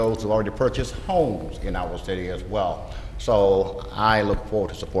appreciate those who already purchased homes in our city as well. So I look forward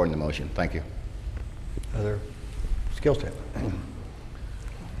to supporting the motion. Thank you. Other skills tap.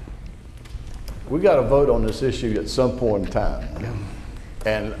 We got to vote on this issue at some point in time.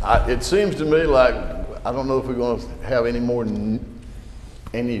 And it seems to me like, I don't know if we're going to have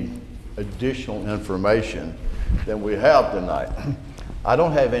any additional information than we have tonight. I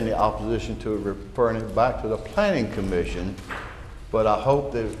don't have any opposition to referring it back to the Planning Commission, but I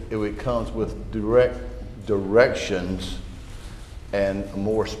hope that it comes with direct directions and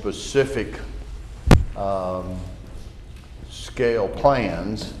more specific scale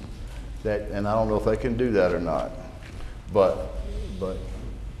plans that, and I don't know if they can do that or not, but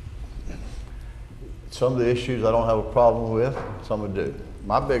some of the issues I don't have a problem with, some I do.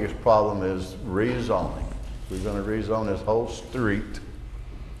 My biggest problem is rezoning. We're going to rezone this whole street,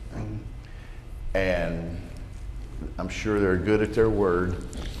 and I'm sure they're good at their word,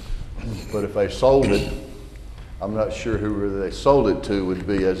 but if they sold it, I'm not sure whoever they sold it to would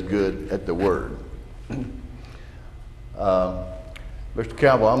be as good at the word. Mr.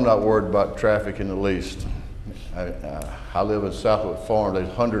 Campbell, I'm not worried about traffic in the least. I live in Southwood Farm.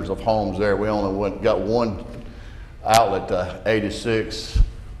 There's hundreds of homes there. We only got one outlet to 86,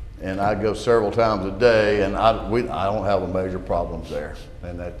 and I go several times a day, and I don't have a major problems there.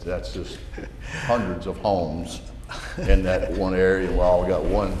 And that's just hundreds of homes in that one area. We all got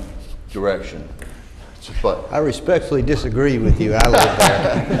one direction. But I respectfully disagree with you. I live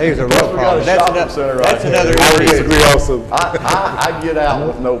there. There's a real problem. That's another I disagree also. I get out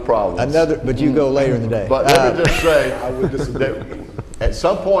with no problems. But you go later in the day. But let me just say, I would disagree. At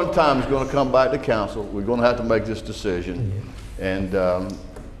some point in time, it's going to come back to council. We're going to have to make this decision. And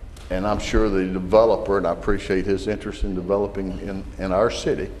I'm sure the developer, and I appreciate his interest in developing in our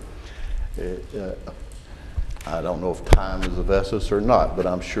city. I don't know if time is of essence or not, but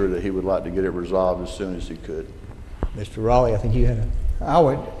I'm sure that he would like to get it resolved as soon as he could. Mr. Raleigh, I think you had a...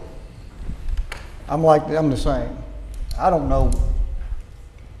 I'm the same. I don't know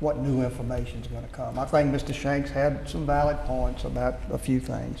what new information is going to come. I think Mr. Shanks had some valid points about a few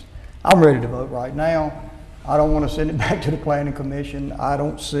things. I'm ready to vote right now. I don't want to send it back to the Planning Commission. I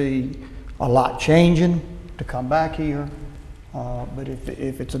don't see a lot changing to come back here. But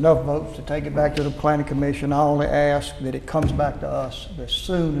if it's enough votes to take it back to the Planning Commission, I only ask that it comes back to us the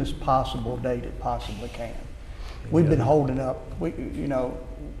soonest possible date it possibly can. We've been holding up.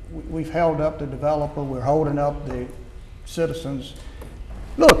 We've held up the developer. We're holding up the citizens.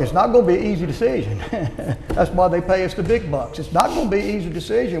 Look, it's not going to be an easy decision. That's why they pay us the big bucks. It's not going to be an easy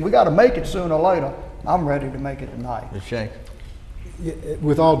decision. We got to make it sooner or later. I'm ready to make it tonight. Mr. Shanks.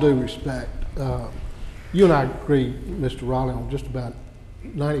 With all due respect, you and I agree, Mr. Raleigh, on just about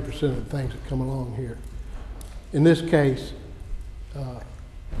 90% of the things that come along here. In this case,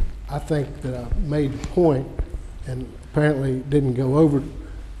 I think that I made the point, and apparently didn't go over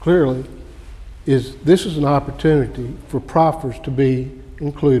clearly, is this is an opportunity for proffers to be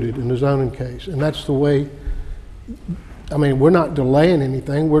included in the zoning case. And that's the way, I mean, we're not delaying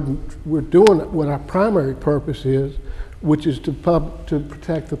anything. We're doing what our primary purpose is, which is to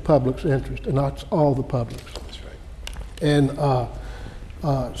protect the public's interest, and that's all the public's. That's right. And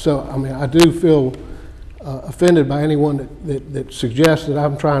so, I mean, I do feel offended by anyone that suggests that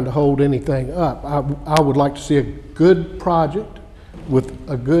I'm trying to hold anything up. I would like to see a good project with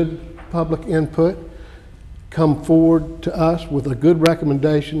a good public input come forward to us with a good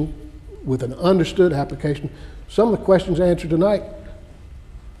recommendation, with an understood application. Some of the questions answered tonight,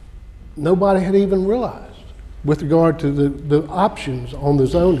 nobody had even realized with regard to the options on the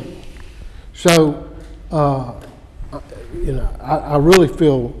zoning. So, I really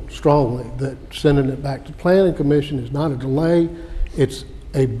feel strongly that sending it back to Planning Commission is not a delay, it's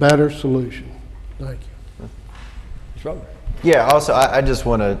a better solution. Thank you. Mr. Rutherford. Yeah, also, I just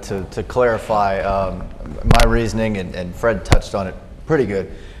wanted to clarify my reasoning, and Fred touched on it pretty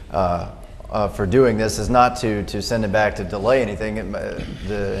good, for doing this is not to send it back to delay anything.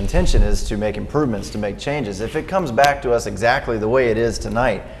 The intention is to make improvements, to make changes. If it comes back to us exactly the way it is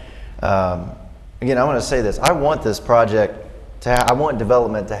tonight, again, I want to say this. I want this project I want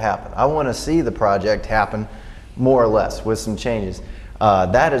development to happen. I want to see the project happen more or less with some changes.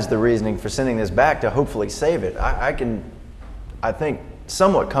 That is the reasoning for sending this back, to hopefully save it. I think,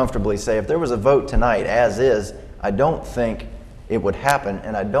 somewhat comfortably say if there was a vote tonight as is, I don't think it would happen,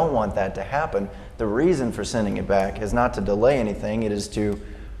 and I don't want that to happen. The reason for sending it back is not to delay anything. It is to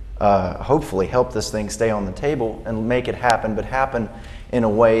hopefully help this thing stay on the table and make it happen, but happen in a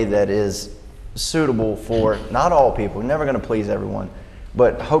way that is suitable for not all people. We're never going to please everyone,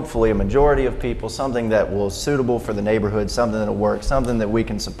 but hopefully a majority of people, something that will suitable for the neighborhood, something that'll work, something that we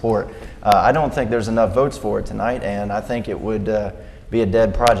can support. I don't think there's enough votes for it tonight, and I think it would be a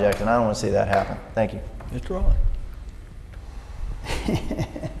dead project, and I don't want to see that happen. Thank you. Mr. Raleigh.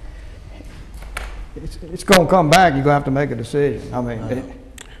 It's going to come back. You're going to have to make a decision. I mean,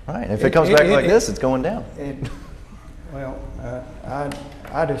 right. If it comes back like this, it's going down.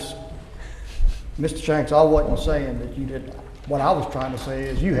 I just, Mr. Shanks, I wasn't saying that you did. What I was trying to say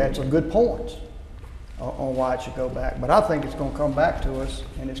is you had some good points on why it should go back. But I think it's going to come back to us,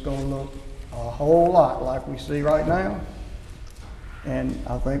 and it's going to look a whole lot like we see right now. And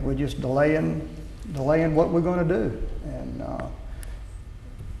I think we're just delaying what we're going to do. And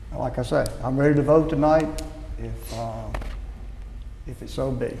like I said, I'm ready to vote tonight if it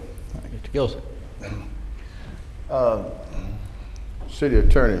so be. Mr. Gilson. City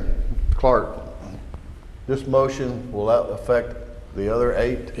Attorney Clark, this motion, will that affect the other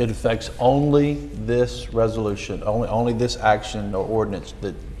 8? It affects only this resolution, only this action or ordinance.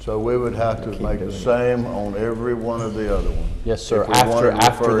 So we would have to make the same on every one of the other ones? Yes, sir,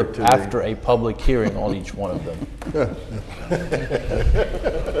 after a public hearing on each one of them.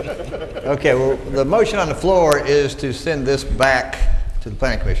 Okay, well, the motion on the floor is to send this back to the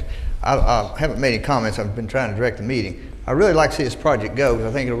Planning Commission. I haven't made any comments. I've been trying to direct the meeting. I really like to see this project go,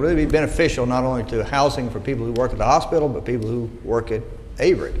 because I think it'll really be beneficial not only to housing for people who work at the hospital, but people who work at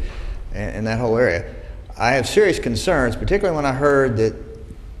Averitt and that whole area. I have serious concerns, particularly when I heard that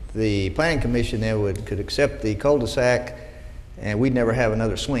the Planning Commission there could accept the cul-de-sac and we'd never have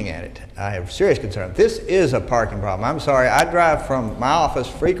another swing at it. I have serious concerns. This is a parking problem. I'm sorry, I drive from my office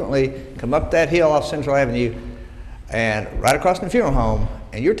frequently, come up that hill off Central Avenue. and right across from the funeral home,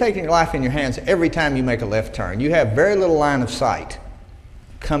 and you're taking your life in your hands every time you make a left turn. You have very little line of sight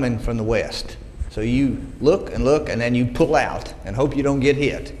coming from the west. So you look, and then you pull out and hope you don't get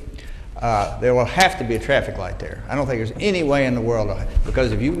hit. There will have to be a traffic light there. I don't think there's any way in the world,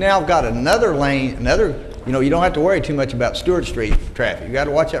 because if you've now got another lane, you don't have to worry too much about Stewart Street traffic. You got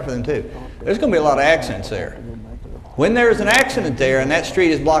to watch out for them too. There's going to be a lot of accidents there. When there's an accident there and that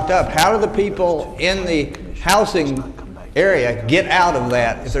street is blocked up, how do the people in the housing area get out of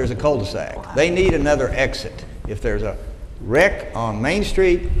that if there's a cul-de-sac? They need another exit. If there's a wreck on Main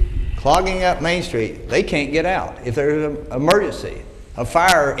Street, clogging up Main Street, they can't get out. If there's an emergency, a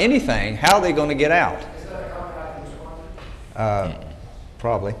fire or anything, how are they going to get out?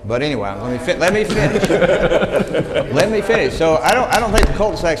 Probably. But anyway, let me finish. Let me finish. So I don't think the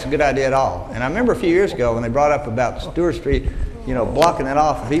cul-de-sac's a good idea at all. And I remember a few years ago when they brought up about Stewart Street, blocking that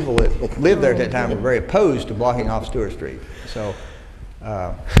off. People that lived there at that time were very opposed to blocking off Stewart Street. So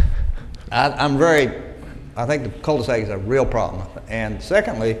I think the cul-de-sac is a real problem. And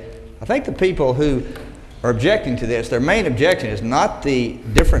secondly, I think the people who are objecting to this, their main objection is not the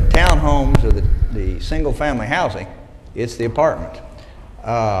different townhomes or the single-family housing, it's the apartment.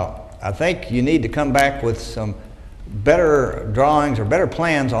 I think you need to come back with some better drawings or better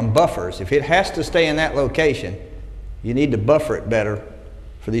plans on buffers. If it has to stay in that location, you need to buffer it better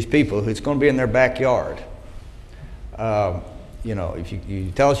for these people who's going to be in their backyard. If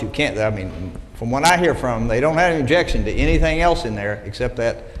you tell us you can't, from what I hear from them, they don't have any objection to anything else in there except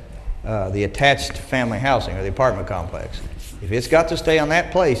that the attached family housing or the apartment complex. If it's got to stay on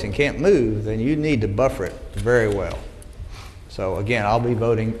that place and can't move, then you need to buffer it very well. So again, I'll be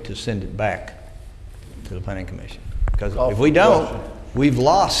voting to send it back to the Planning Commission. Because if we don't, we've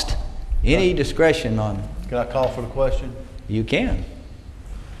lost any discretion on... Can I call for the question? You can.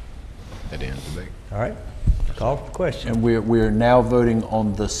 That ends the debate. All right. Call for the question. And we're now voting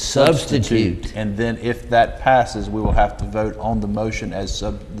on the substitute. And then if that passes, we will have to vote on the motion as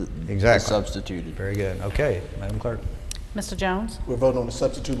substituted. Very good. Okay, Madam Clerk. Mr. Jones? We're voting on the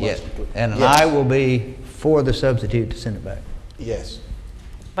substitute Yes. motion. And Yes. I will be for the substitute to send it back. Yes.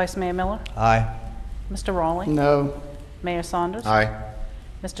 Vice Mayor Miller? Aye. Mr. Raleigh? No. Mayor Saunders? Aye.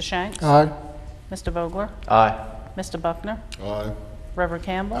 Mr. Shanks? Aye. Mr. Vogler? Aye. Mr. Buckner? Aye. Reverend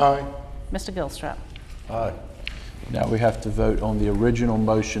Campbell? Aye. Mr. Gilstrap? Aye. Now we have to vote on the original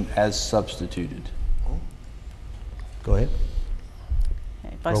motion as substituted. Go ahead.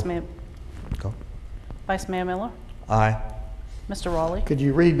 Okay, Vice Roll. Mayor, Go. Vice Mayor Miller? Aye. Mr. Raleigh? Could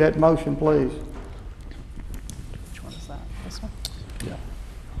you read that motion, please? Which one is that? This one?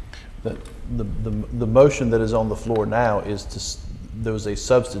 Yeah. The motion that is on the floor now is there was a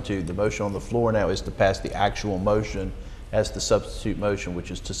substitute. The motion on the floor now is to pass the actual motion as the substitute motion,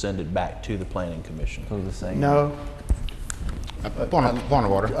 which is to send it back to the Planning Commission. So the same. No. Point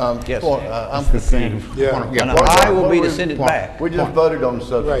of order. Yes. I'm confused. Yeah. And I will be to send it back. We just voted on the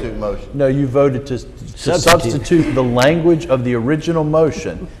substitute motion. No, you voted to substitute the language of the original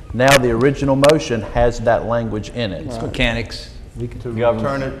motion. Now the original motion has that language in it. It's mechanics. We can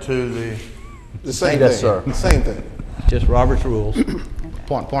Turn it to The same Yes, thing. sir. The same thing. just Robert's rules.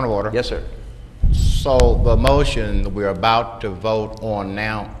 Point of order. Yes, sir. So the motion we're about to vote on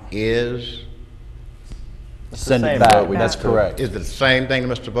now is Send same it back. vote. That's correct. it the same thing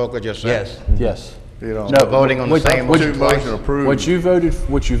that Mr. Vogler just said? Yes. Yes. You So voting on the same motion twice? motion approved. What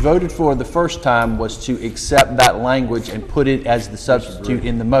you voted for the first time was to accept that language and put it as the substitute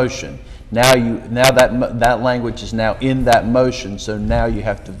in the motion. Now that language is now in that motion, so now you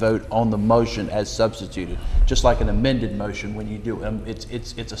have to vote on the motion as substituted. Just like an amended motion, when you do,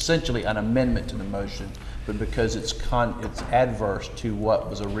 it's essentially an amendment to the motion, but because it's adverse to what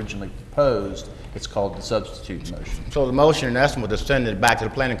was originally proposed, it's called the substitute motion. So the motion in essence was to send it back to the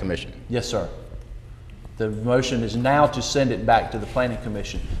Planning Commission? Yes, sir. The motion is now to send it back to the Planning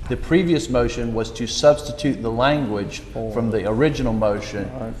Commission. The previous motion was to substitute the language from the original motion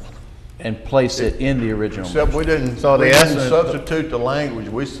and place it in the original motion. Except we didn't substitute the language,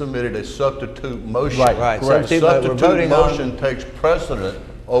 we submitted a substitute motion. Right. The Substitute, but we're substitute voting on- motion takes precedent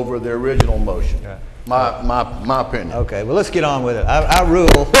over the original motion. My opinion. Okay, well, let's get on with it. I rule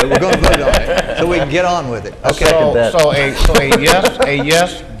that we're going to vote on it, so we can get on with it. Okay. So a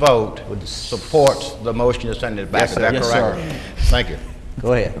yes vote supports the motion to send it back, Yes, is that Yes, correct? sir. Thank you.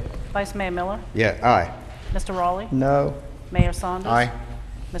 Go ahead. Vice Mayor Miller? Yeah, aye. Mr. Raleigh? No. Mayor Saunders? Aye.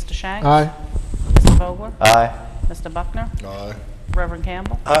 Mr. Shanks? Aye. Mr. Vogler? Aye. Mr. Buckner? Aye. Reverend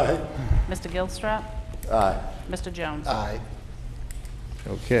Campbell? Aye. Mr. Gilstrap? Aye. Mr. Jones? Aye.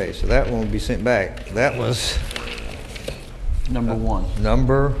 Okay, so that one will be sent back. That was Number one.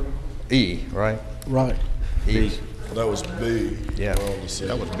 number E, right? Right. E. That was B. Yeah. We're on the C.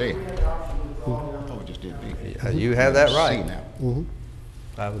 That was B. I thought we just did B. You have that C right. now. Mm-hmm.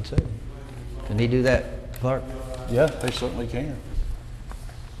 I would say. Can he do that, Clark? Yeah, they certainly can.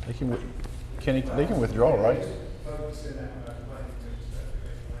 They can, they can withdraw, right?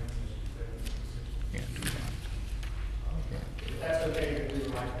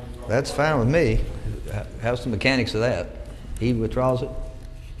 That's fine with me. How's the mechanics of that? He withdraws it?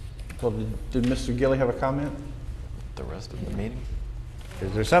 Well, did Mr. Gilly have a comment? The rest of the meeting?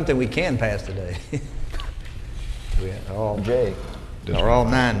 Is there something we can pass today? We are all Jay. Or all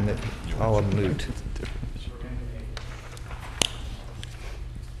 9, all of them moved.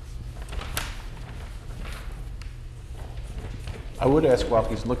 I would ask while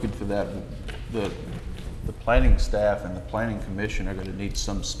he's looking for that, the planning staff and the planning commission are going to need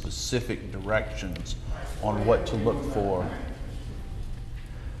some specific directions on what to look for.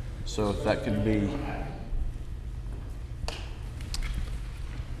 So if that could be,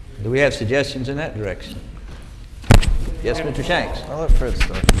 Do we have suggestions in that direction? Yes, Mr. Shanks? I'll let Fred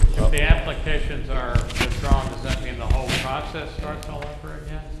start. If the applications are withdrawn, does that mean the whole process starts all over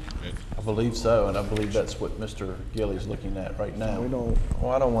again? I believe so, and I believe that's what Mr. Gilly's looking at right now.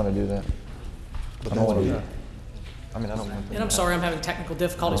 Well, I don't want to do that. I don't want to do that. I mean, I don't want to. And I'm sorry, I'm having technical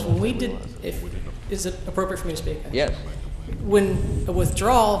difficulties. When we did, is it appropriate for me to speak? Yes. When a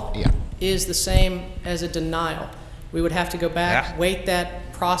withdrawal is the same as a denial, we would have to go back, wait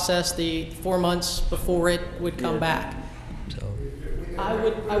that process the 4 months before it would come back. I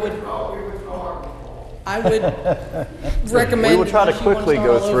would recommend. We will try to if you want quickly start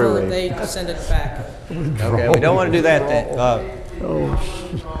go all through over, it. they send it back. Okay, we don't want to do that then.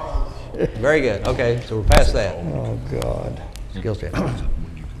 Very good. Okay, so we're past that. Oh, God. Gilstrap.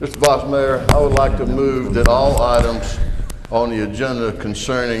 Mr. Vice Mayor, I would like to move that all items on the agenda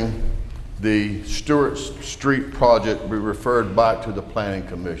concerning the Stewart Street project be referred back to the Planning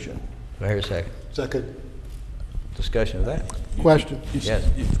Commission. Do I hear a second? Second. Discussion of that? Question. Yes.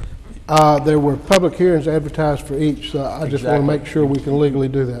 There were public hearings advertised for each, so I just want to make sure we can legally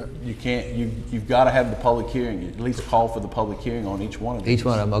do that. You can't, you've got to have the public hearing, at least call for the public hearing on each one of these. Each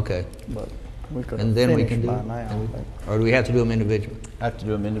one of them, okay. But we could And have then we can finished do, by now. or do we have to do them individually? Have to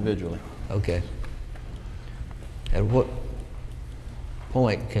do them individually. Okay. At what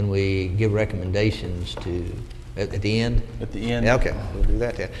point can we give recommendations to, at the end? At the end. Yeah, okay, we'll do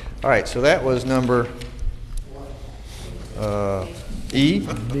that then. All right, so that was number E?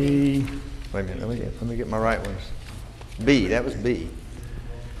 B. Wait a minute, let me get my right ones. B, that was B.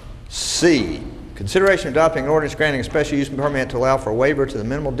 C, consideration of adopting an ordinance granting a special use permit to allow for a waiver to the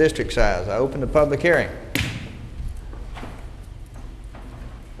minimal district size. I open the public hearing.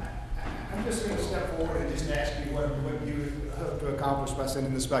 I'm just going to step forward and just ask you what you hope to accomplish by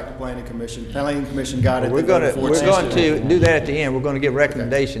sending this back to Planning Commission. Planning Commission got it. We're going to do that at the end. We're going to give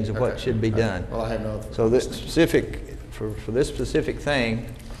recommendations of what should be done. Well, I have no other. So this specific, for this specific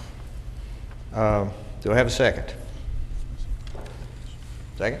thing, do I have a second?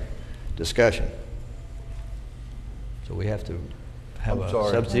 Second? Discussion. So we have to have I'm a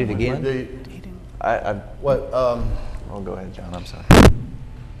sorry. substitute again? Oh, go ahead, John, I'm sorry.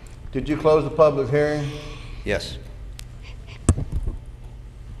 Did you close the public hearing? Yes.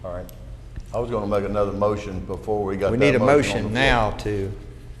 All right. I was going to make another motion before we got We that need a motion on the motion floor. now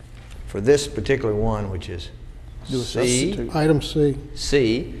for this particular one, which is Do a C. substitute. Item C.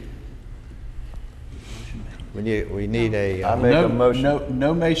 C. We need a. I make a motion.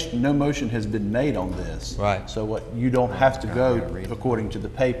 No motion has been made on this. Right. So what, you don't have to go according to the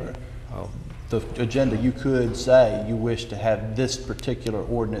paper. The agenda, you could say you wish to have this particular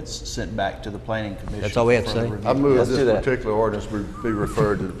ordinance sent back to the Planning Commission. That's all we have to for say? review. I move Let's do this that. particular ordinance be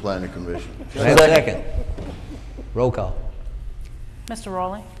referred to the Planning Commission. Do I have a second? Roll call. Mr.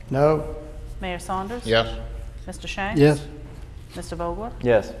 Rowley? No. Mayor Saunders? Yes. Mr. Shanks? Yes. Mr. Vogler?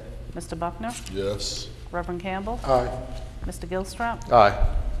 Yes. Mr. Buckner? Yes. Reverend Campbell? Aye. Mr. Gilstrap? Aye.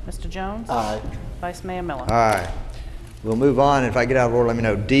 Mr. Jones? Aye. Vice Mayor Miller? All right. We'll move on. If I get out of order, let me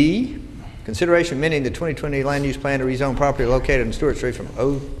know. D, consideration amending the 2020 land use plan to rezone property located in Stewart Street from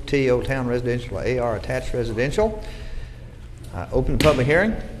OT, Old Town Residential, to AR Attached Residential. Open the public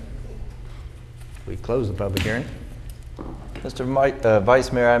hearing. We close the public hearing. Mr.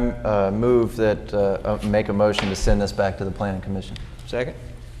 Vice Mayor, I move that, make a motion to send this back to the Planning Commission. Second.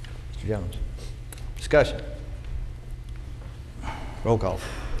 Mr. Jones. Discussion. Roll call.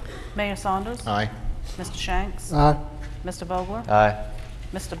 Mayor Saunders? Aye. Mr. Shanks? Aye. Mr. Vogler? Aye.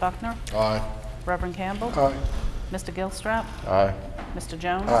 Mr. Buckner? Aye. Reverend Campbell? Aye. Mr. Gilstrap? Aye. Mr.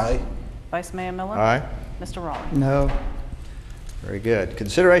 Jones? Aye. Vice Mayor Miller? Aye. Mr. Rowley? No. Very good.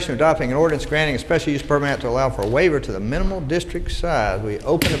 Consideration of adopting an ordinance granting a special use permit to allow for a waiver to the minimal district size. We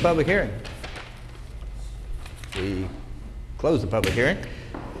open the public hearing. We close the public hearing.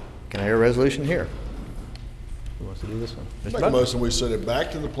 Can I hear a resolution here? Who wants to do this one? Mr. Make a Butler? motion, we send it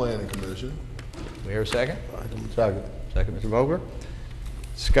back to the planning commission. We hear a second? Second. Second, Mr. Vogler.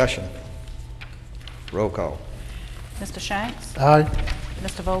 Discussion. Roll call. Mr. Shanks? Aye.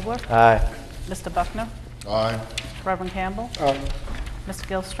 Mr. Vogler? Aye. Mr. Buckner? Aye. Reverend Campbell? Aye. Mr.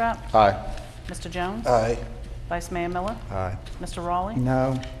 Gilstrap? Aye. Mr. Jones? Aye. Vice Mayor Miller? Aye. Mr. Raleigh?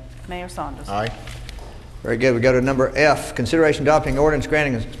 No. Mayor Saunders? Aye. Very good. We go to number F, consideration adopting ordinance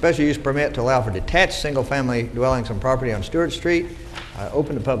granting a special use permit to allow for detached single-family dwellings on property on Stewart Street. I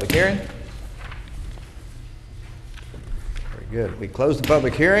open the public hearing. Very good. We close the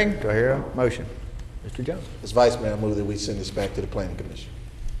public hearing. Do I hear a motion? Mr. Jones? Mr. Vice Mayor, I move that we send this back to the planning commission.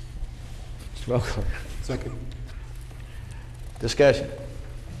 Mr. Vogler? Second. Discussion.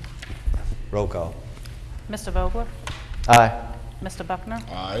 Roll call. Mr. Vogler? Aye. Mr. Buckner?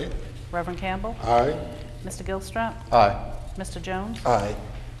 Aye. Reverend Campbell? Aye. Mr. Gilstrap? Aye. Mr. Jones? Aye.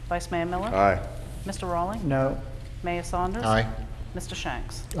 Vice Mayor Miller? Aye. Mr. Raleigh? No. Mayor Saunders? Aye. Mr.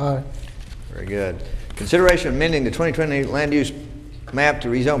 Shanks? Aye. Very good. Consideration of amending the 2020 land use map to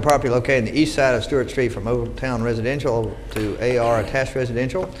rezone property located in the east side of Stewart Street from Old Town Residential to AR Attached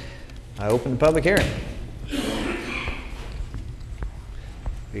Residential. I open the public hearing.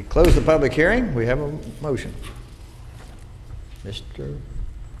 We close the public hearing. We have a motion. Mr.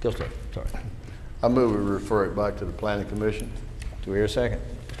 Gilstrap, sorry. I move we refer it back to the planning commission. Do we hear a second?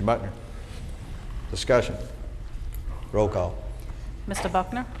 Mr. Buckner. Discussion. Roll call. Mr.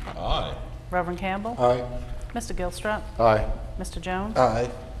 Buckner? Aye. Reverend Campbell? Aye. Mr. Gilstrap? Aye. Mr. Jones? Aye.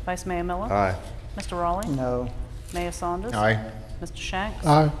 Vice Mayor Miller? Aye. Mr. Raleigh? No. Mayor Saunders? Aye. Mr. Shanks?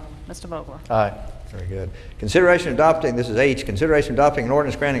 Aye. Mr. Vogler? Aye. Very good. Consideration adopting, this is H, consideration adopting an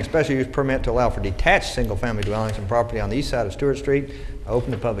ordinance granting a special use permit to allow for detached single-family dwellings and property on the east side of Stewart Street. I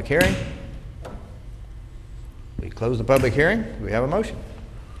open the public hearing. We close the public hearing. Do we have a motion?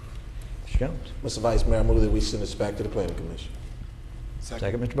 Mr. Jones. Mr. Vice Mayor, I move that we send this back to the planning commission.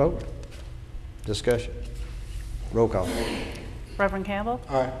 Second, Mr. Vogler. Discussion. Roll call. Reverend Campbell?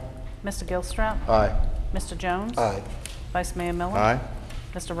 Aye. Mr. Gilstrap? Aye. Mr. Jones? Aye. Vice Mayor Miller? Aye.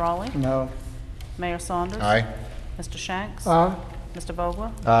 Mr. Raleigh? No. Mayor Saunders? Aye. Mr. Shanks? Aye. Mr.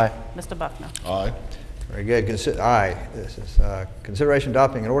 Vogler? Aye. Mr. Buckner? Aye. Very good. Aye. This is consideration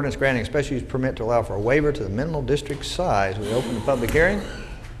adopting an ordinance granting a special use permit to allow for a waiver to the minimal district size. We open the public hearing.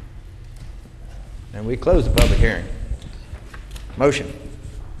 And we close the public hearing. Motion.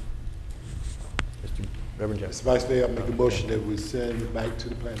 Mr. Reverend Jones. Mr. Vice Mayor, I make a motion that we send it back to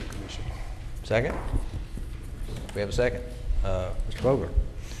the planning commission. Second? We have a second. Mr. Vogler.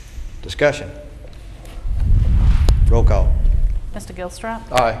 Discussion. Roll call. Mr. Gilstrap?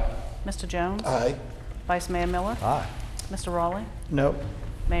 Aye. Mr. Jones? Aye. Vice Mayor Miller? Aye. Mr. Raleigh? No.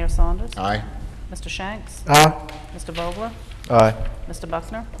 Mayor Saunders? Aye. Mr. Shanks? Aye. Mr. Vogler? Aye. Mr.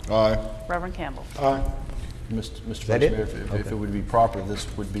 Buckner? Aye. Reverend Campbell? Aye. Mr. Vice that it? Mayor, if it would be proper, this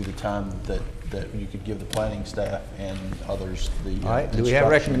would be the time that you could give the planning staff and others the All right. Do we have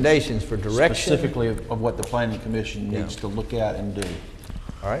instructions recommendations for direction? specifically of what the planning commission needs to look at and do.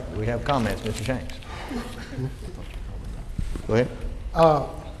 All right. We have comments. Mr. Shanks. Go ahead.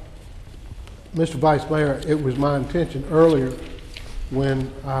 Mr. Vice Mayor, it was my intention earlier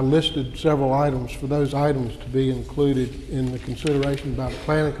when I listed several items for those items to be included in the consideration by the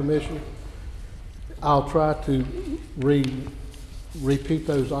Planning Commission. I'll try to repeat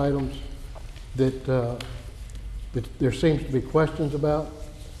those items that there seems to be questions about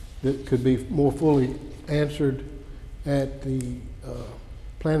that could be more fully answered at the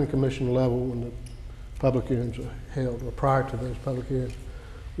Planning Commission level when the public hearings are held or prior to those public hearings.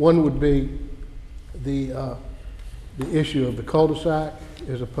 One would be the issue of the cul-de-sac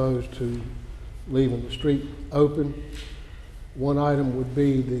as opposed to leaving the street open. One item would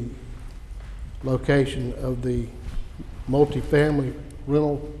be the location of the multifamily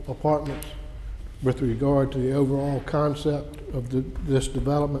rental apartments with regard to the overall concept of this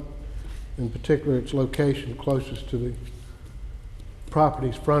development, in particular its location closest to the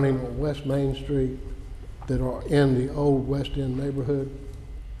properties fronting on West Main Street that are in the old West End neighborhood.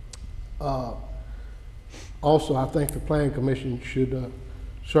 Also, I think the Planning Commission should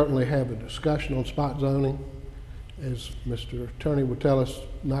certainly have a discussion on spot zoning. As Mr. Attorney would tell us,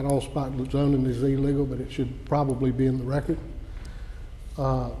 not all spot zoning is illegal, but it should probably be in the record.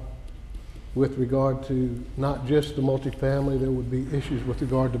 With regard to not just the multifamily, there would be issues with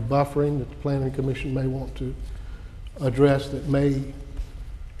regard to buffering that the Planning Commission may want to address that may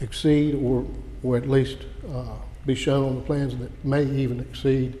exceed or or at least be shown on the plans that may even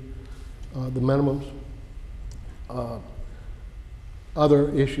exceed the minimums. Other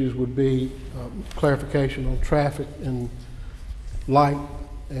issues would be clarification on traffic and light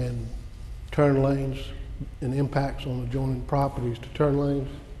and turn lanes and impacts on adjoining properties to turn lanes.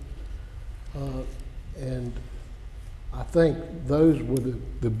 And I think those were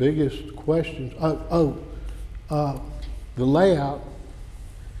the biggest questions. The layout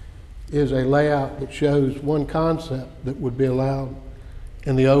is a layout that shows one concept that would be allowed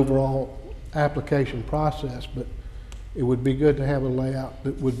in the overall application process, but it would be good to have a layout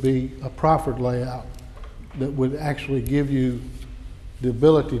that would be a proffered layout that would actually give you the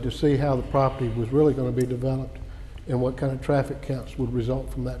ability to see how the property was really going to be developed and what kind of traffic counts would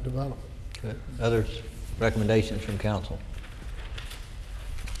result from that development. Good. Other recommendations from council?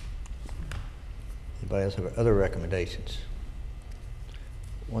 Anybody else have other recommendations?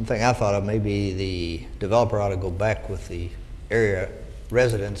 One thing I thought of, maybe the developer ought to go back with the area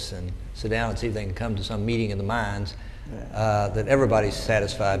residents and sit down and see if they can come to some meeting of the minds that everybody's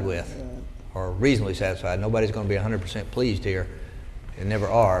satisfied with, or reasonably satisfied. Nobody's going to be 100% pleased here. They never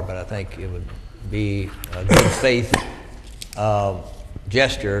are, but I think it would be a good faith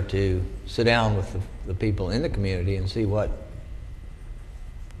gesture to sit down with the people in the community and see what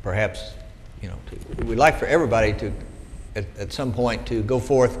perhaps, we'd like for everybody to, at some point, to go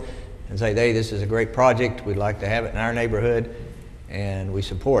forth and say, hey, this is a great project, we'd like to have it in our neighborhood, and we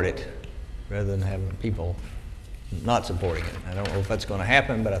support it, rather than having people not supporting it. I don't know if that's going to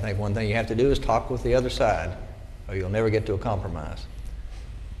happen, but I think one thing you have to do is talk with the other side, or you'll never get to a compromise.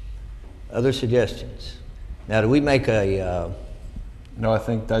 Other suggestions? Now, do we make a... No, I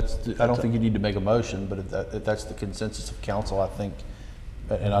think I don't think you need to make a motion, but if that's the consensus of council, I think,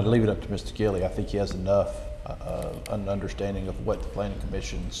 and I'd leave it up to Mr. Gilley, I think he has enough an understanding of what the Planning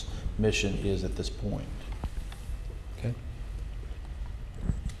Commission's mission is at this point. Okay.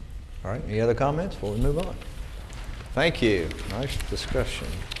 All right, any other comments before we move on? Thank you. Nice discussion.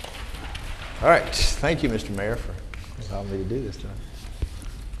 All right, thank you, Mr. Mayor, for allowing me to do this time.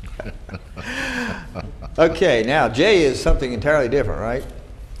 Okay, now J is something entirely different, right?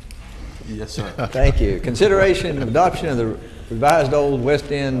 Yes, sir. Thank you. Consideration and adoption of the revised Old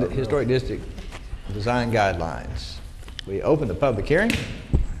West End Historic District Design Guidelines. We open the public hearing.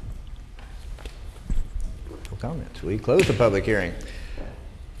 No comments. We close the public hearing.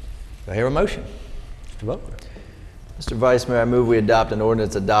 Do I hear a motion? Mr. Butler. Mr. Vice Mayor, I move we adopt an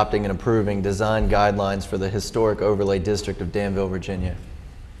ordinance adopting and approving design guidelines for the Historic Overlay District of Danville, Virginia.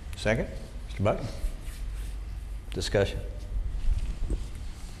 Second. Mr. Butler. Discussion.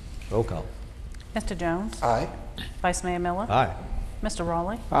 Roll call. Mr. Jones? Aye. Vice Mayor Miller? Aye. Mr.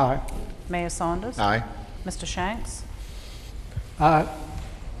 Raleigh? Aye. Mayor Saunders? Aye. Mr. Shanks? Aye.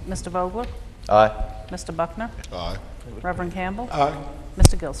 Mr. Vogler? Aye. Mr. Buckner? Aye. Reverend Campbell? Aye.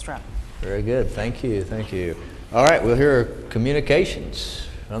 Mr. Gilstrap? Very good. Thank you. Thank you. All right, we'll hear communications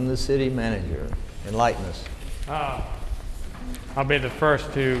from the city manager. Enlighten us. I'll be the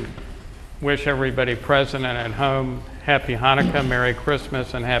first to wish everybody present and at home Happy Hanukkah, Merry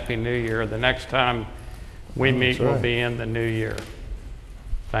Christmas, and Happy New Year. The next time we meet will be in the new year.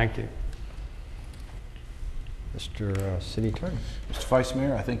 Thank you. Mr. City Attorney. Mr. Vice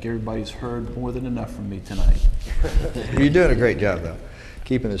Mayor, I think everybody's heard more than enough from me tonight. You're doing a great job, though,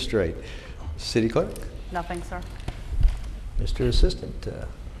 keeping it straight. City Clerk. Nothing, sir. Mr. Assistant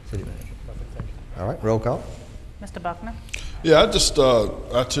City Manager. All right, roll call. Mr. Buckner? Yeah,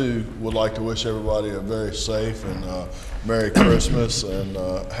 I too would like to wish everybody a very safe and Merry Christmas and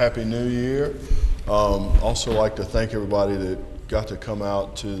Happy New Year. Also like to thank everybody that got to come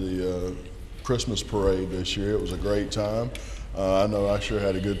out to the Christmas parade this year. It was a great time. I know I sure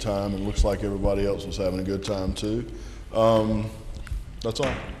had a good time, and looks like everybody else was having a good time too. That's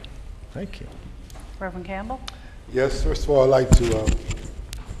all. Thank you. Reverend Campbell? Yes, first of all, I'd like to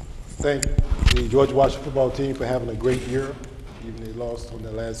thank the Georgia Washington football team for having a great year. Even they lost on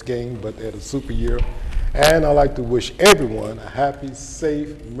their last game, but they had a super year. And I'd like to wish everyone a happy,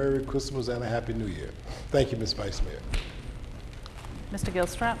 safe, Merry Christmas and a Happy New Year. Thank you, Ms. Vice Mayor. Mr.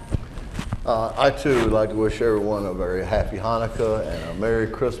 Gilstrap? I too would like to wish everyone a very happy Hanukkah and a Merry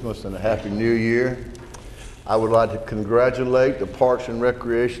Christmas and a Happy New Year. I would like to congratulate the Parks and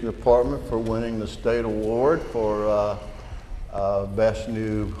Recreation Department for winning the state award for Best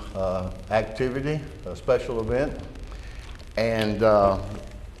New Activity, a special event. And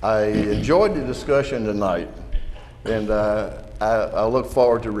I enjoyed the discussion tonight, and I look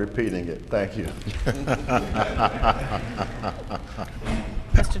forward to repeating it. Thank you.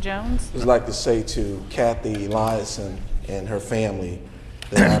 Mr. Jones? I'd like to say to Kathy Eliason and her family,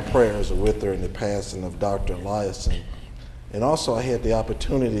 that our prayers are with her in the passing of Dr. Eliason. And also I had the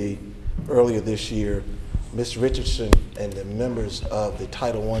opportunity earlier this year, Ms. Richardson and the members of the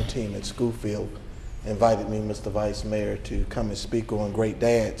Title I team at Schofield invited me, Mr. Vice Mayor, to come and speak on Great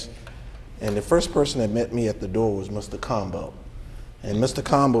Dads. And the first person that met me at the door was Mr. Combo. And Mr.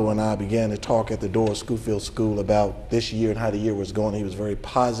 Combo and I began to talk at the door of Schofield School about this year and how the year was going. He was very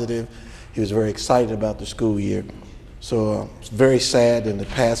positive. He was very excited about the school year. So it's very sad in the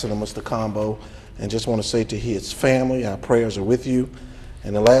passing of Mr. Combo, and just want to say to his family, our prayers are with you.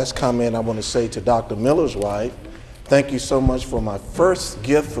 And the last comment I want to say to Dr. Miller's wife, thank you so much for my first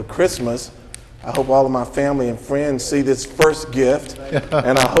gift for Christmas. I hope all of my family and friends see this first gift,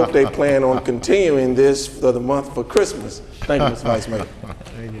 and I hope they plan on continuing this for the month for Christmas. Thank you, Mr. Vice Mayor.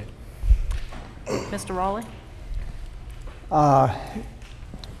 Mr. Raleigh?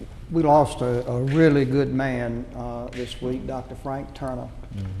 We lost a really good man this week, Dr. Frank Turner.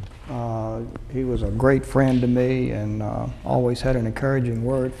 He was a great friend to me and always had an encouraging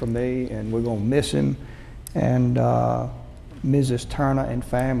word for me, and we're going to miss him. And Mrs. Turner and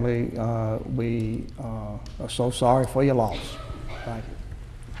family, we are so sorry for your loss. Thank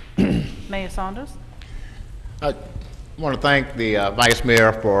you. Mayor Saunders? I want to thank the Vice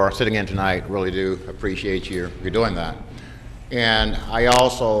Mayor for sitting in tonight. Really do appreciate you doing that. And I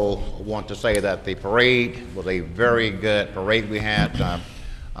also want to say that the parade was a very good parade we had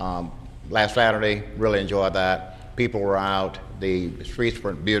last Saturday. Really enjoyed that. People were out. The streets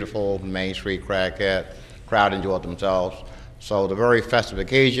were beautiful. Main Street, Craighead. Crowd enjoyed themselves. So the very festive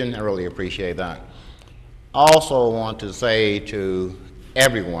occasion, I really appreciate that. I also want to say to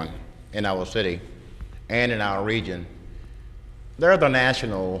everyone in our city and in our region, there's a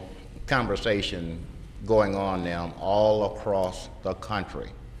national conversation going on now all across the country.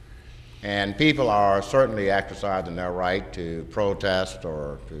 And people are certainly exercising their right to protest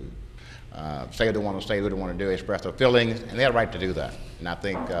or to say what they want to say, what they want to do, express their feelings, and they have a right to do that. And I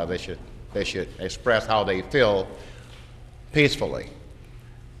think they should express how they feel peacefully.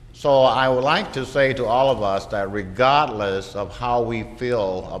 So I would like to say to all of us that regardless of how we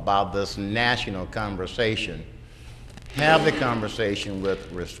feel about this national conversation, have the conversation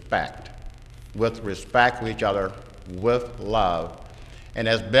with respect for each other, with love, and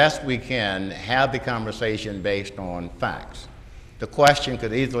as best we can, have the conversation based on facts. The question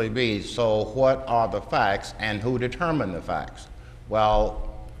could easily be, so what are the facts and who determine the facts?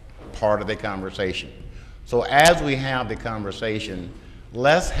 Well, part of the conversation. So as we have the conversation,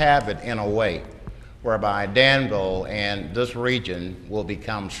 let's have it in a way whereby Danville and this region will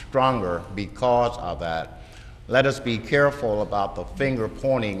become stronger because of that. Let us be careful about the finger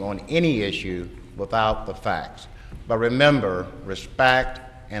pointing on any issue without the facts. But remember, respect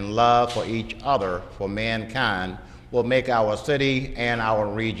and love for each other, for mankind, will make our city and our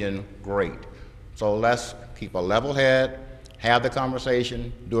region great. So let's keep a level head, have the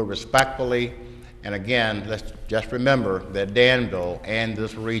conversation, do it respectfully, and again, let's just remember that Danville and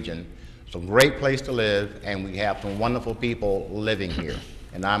this region is a great place to live, and we have some wonderful people living here.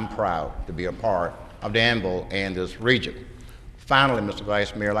 And I'm proud to be a part of Danville and this region. Finally, Mr.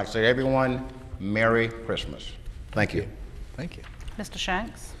 Vice Mayor, I'd like to say to everyone, Merry Christmas. Thank you. Thank you. Mr.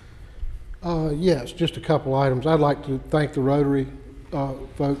 Shanks? Yes, just a couple items. I'd like to thank the Rotary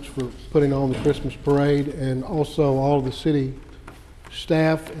folks for putting on the Christmas parade, and also all of the city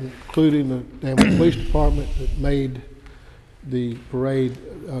staff, including the Danville Police Department, that made the parade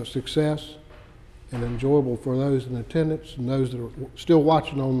a success and enjoyable for those in attendance and those that are still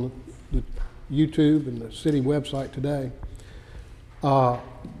watching on the YouTube and the city website today.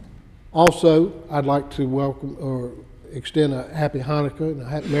 Also, I'd like to welcome or extend a happy Hanukkah and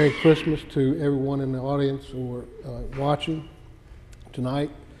a Merry Christmas to everyone in the audience or watching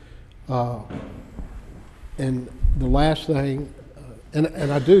tonight. And the last thing,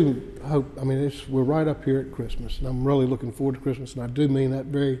 and I do hope, I mean, we're right up here at Christmas, and I'm really looking forward to Christmas, and I do mean that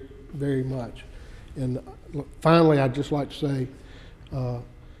very, very much. And finally, I'd just like to say,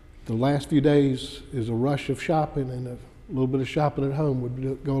 the last few days is a rush of shopping, and a little bit of shopping at home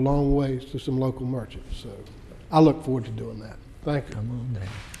would go a long ways to some local merchants. So I look forward to doing that. Thank you.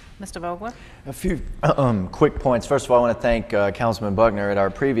 Mr. Vogler? A few quick points. First of all, I want to thank Councilman Buckner at our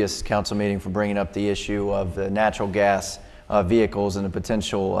previous council meeting for bringing up the issue of the natural gas vehicles and the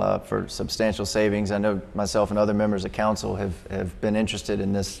potential for substantial savings. I know myself and other members of council have been interested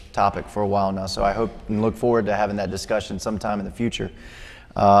in this topic for a while now, so I hope and look forward to having that discussion sometime in the future.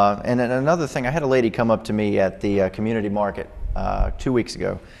 And then another thing, I had a lady come up to me at the community market 2 weeks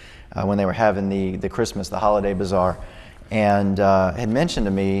ago when they were having the Christmas, the holiday bazaar. and had mentioned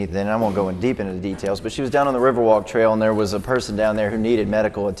to me, then I won't go in deep into the details, but she was down on the Riverwalk Trail and there was a person down there who needed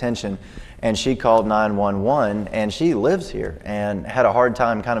medical attention, and she called 911, and she lives here and had a hard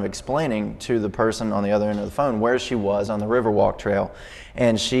time kind of explaining to the person on the other end of the phone where she was on the Riverwalk Trail.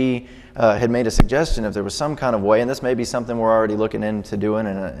 And she had made a suggestion if there was some kind of way, and this may be something we're already looking into doing,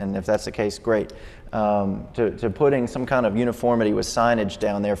 and if that's the case, great, to putting some kind of uniformity with signage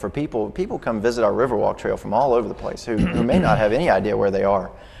down there for people. People come visit our Riverwalk Trail from all over the place who may not have any idea where they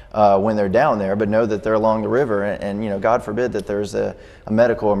are when they're down there, but know that they're along the river, and you know, God forbid that there's a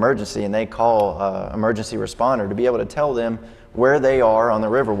medical emergency and they call emergency responder to be able to tell them where they are on the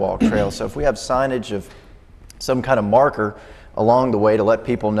Riverwalk Trail. So if we have signage of some kind of marker along the way to let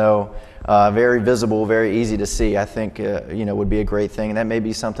people know, very visible, very easy to see, I think you know, would be a great thing, and that may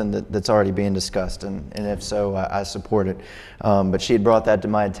be something that's already being discussed, and if so, I support it. But she had brought that to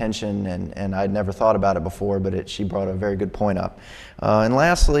my attention, and I'd never thought about it before, but she brought a very good point up. And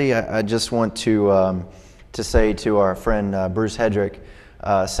lastly, I just want to say to our friend Bruce Hedrick,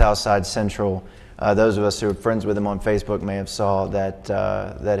 Southside Central, those of us who are friends with him on Facebook may have saw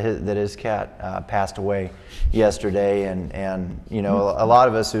that his cat passed away yesterday, and you know, a lot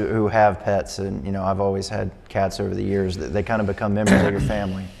of us who have pets, and you know, I've always had cats over the years, they kind of become members of your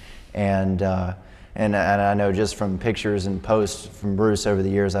family, and I know just from pictures and posts from Bruce over the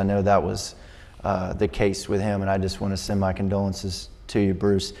years, I know that was the case with him, and I just want to send my condolences to you,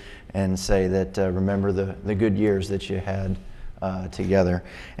 Bruce, and say that remember the good years that you had together.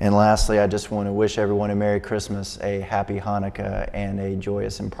 And lastly, I just want to wish everyone a Merry Christmas, a Happy Hanukkah, and a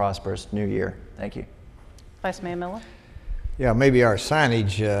joyous and prosperous New Year. Thank you. Vice Mayor Miller. Yeah, maybe our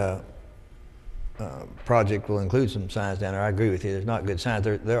signage project will include some signs down there. I agree with you. There's not good signs.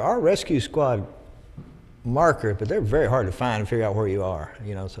 There are rescue squad markers, but they're very hard to find and figure out where you are,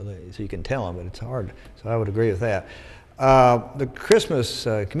 you know, so you can tell them, but it's hard. So I would agree with that. The Christmas,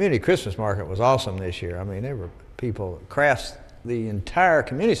 community Christmas market was awesome this year. I mean, there were people, crafts, the entire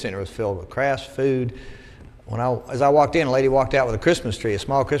community center was filled with crafts, food. As I walked in, a lady walked out with a Christmas tree, a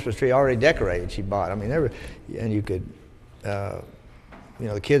small Christmas tree already decorated she bought. I mean, and you could, you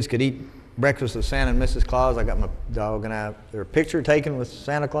know, the kids could eat breakfast with Santa and Mrs. Claus. I got my dog and there a picture taken with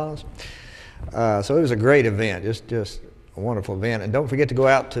Santa Claus. So it was a great event, just a wonderful event. And don't forget to go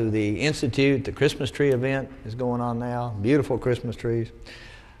out to the Institute. The Christmas tree event is going on now. Beautiful Christmas trees.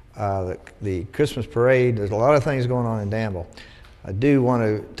 The Christmas parade. There's a lot of things going on in Danville. I do want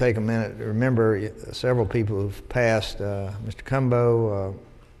to take a minute to remember several people who've passed. Mr. Cumbo,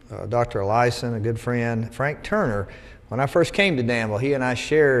 Dr. Elyson, a good friend. Frank Turner. When I first came to Danville, he and I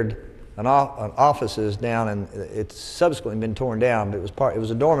shared an offices down, and it's subsequently been torn down, but it was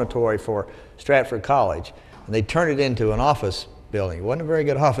a dormitory for Stratford College, and they turned it into an office building. It wasn't a very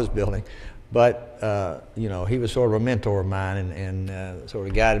good office building, but you know, he was sort of a mentor of mine, and sort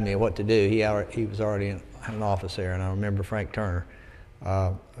of guided me in what to do. He was already in an office there, and I remember Frank Turner,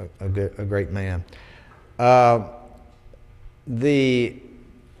 a great man. I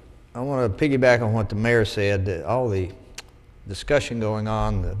want to piggyback on what the mayor said, that all the discussion going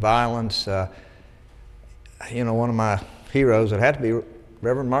on, the violence. You know, one of my heroes would have to be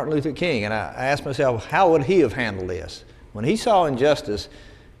Reverend Martin Luther King, and I asked myself, how would he have handled this? When he saw injustice,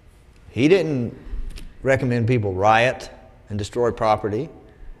 he didn't recommend people riot and destroy property,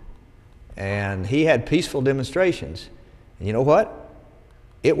 and he had peaceful demonstrations. And you know what?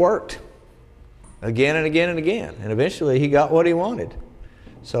 It worked again and again and again, and eventually he got what he wanted.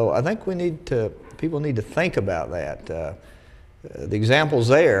 So I think people need to think about that. The example's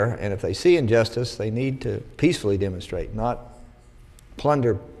there, and if they see injustice, they need to peacefully demonstrate, not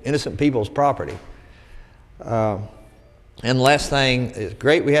plunder innocent people's property. And the last thing, it's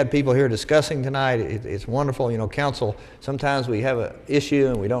great we had people here discussing tonight. It's wonderful. You know, council, sometimes we have an issue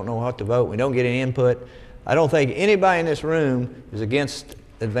and we don't know what to vote. We don't get any input. I don't think anybody in this room is against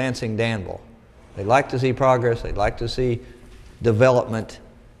advancing Danville. They'd like to see progress. They'd like to see development.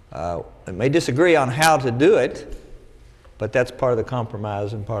 They may disagree on how to do it, but that's part of the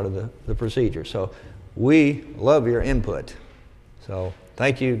compromise and part of the procedure. So we love your input. So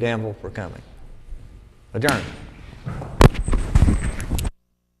thank you, Danville, for coming. Adjourned.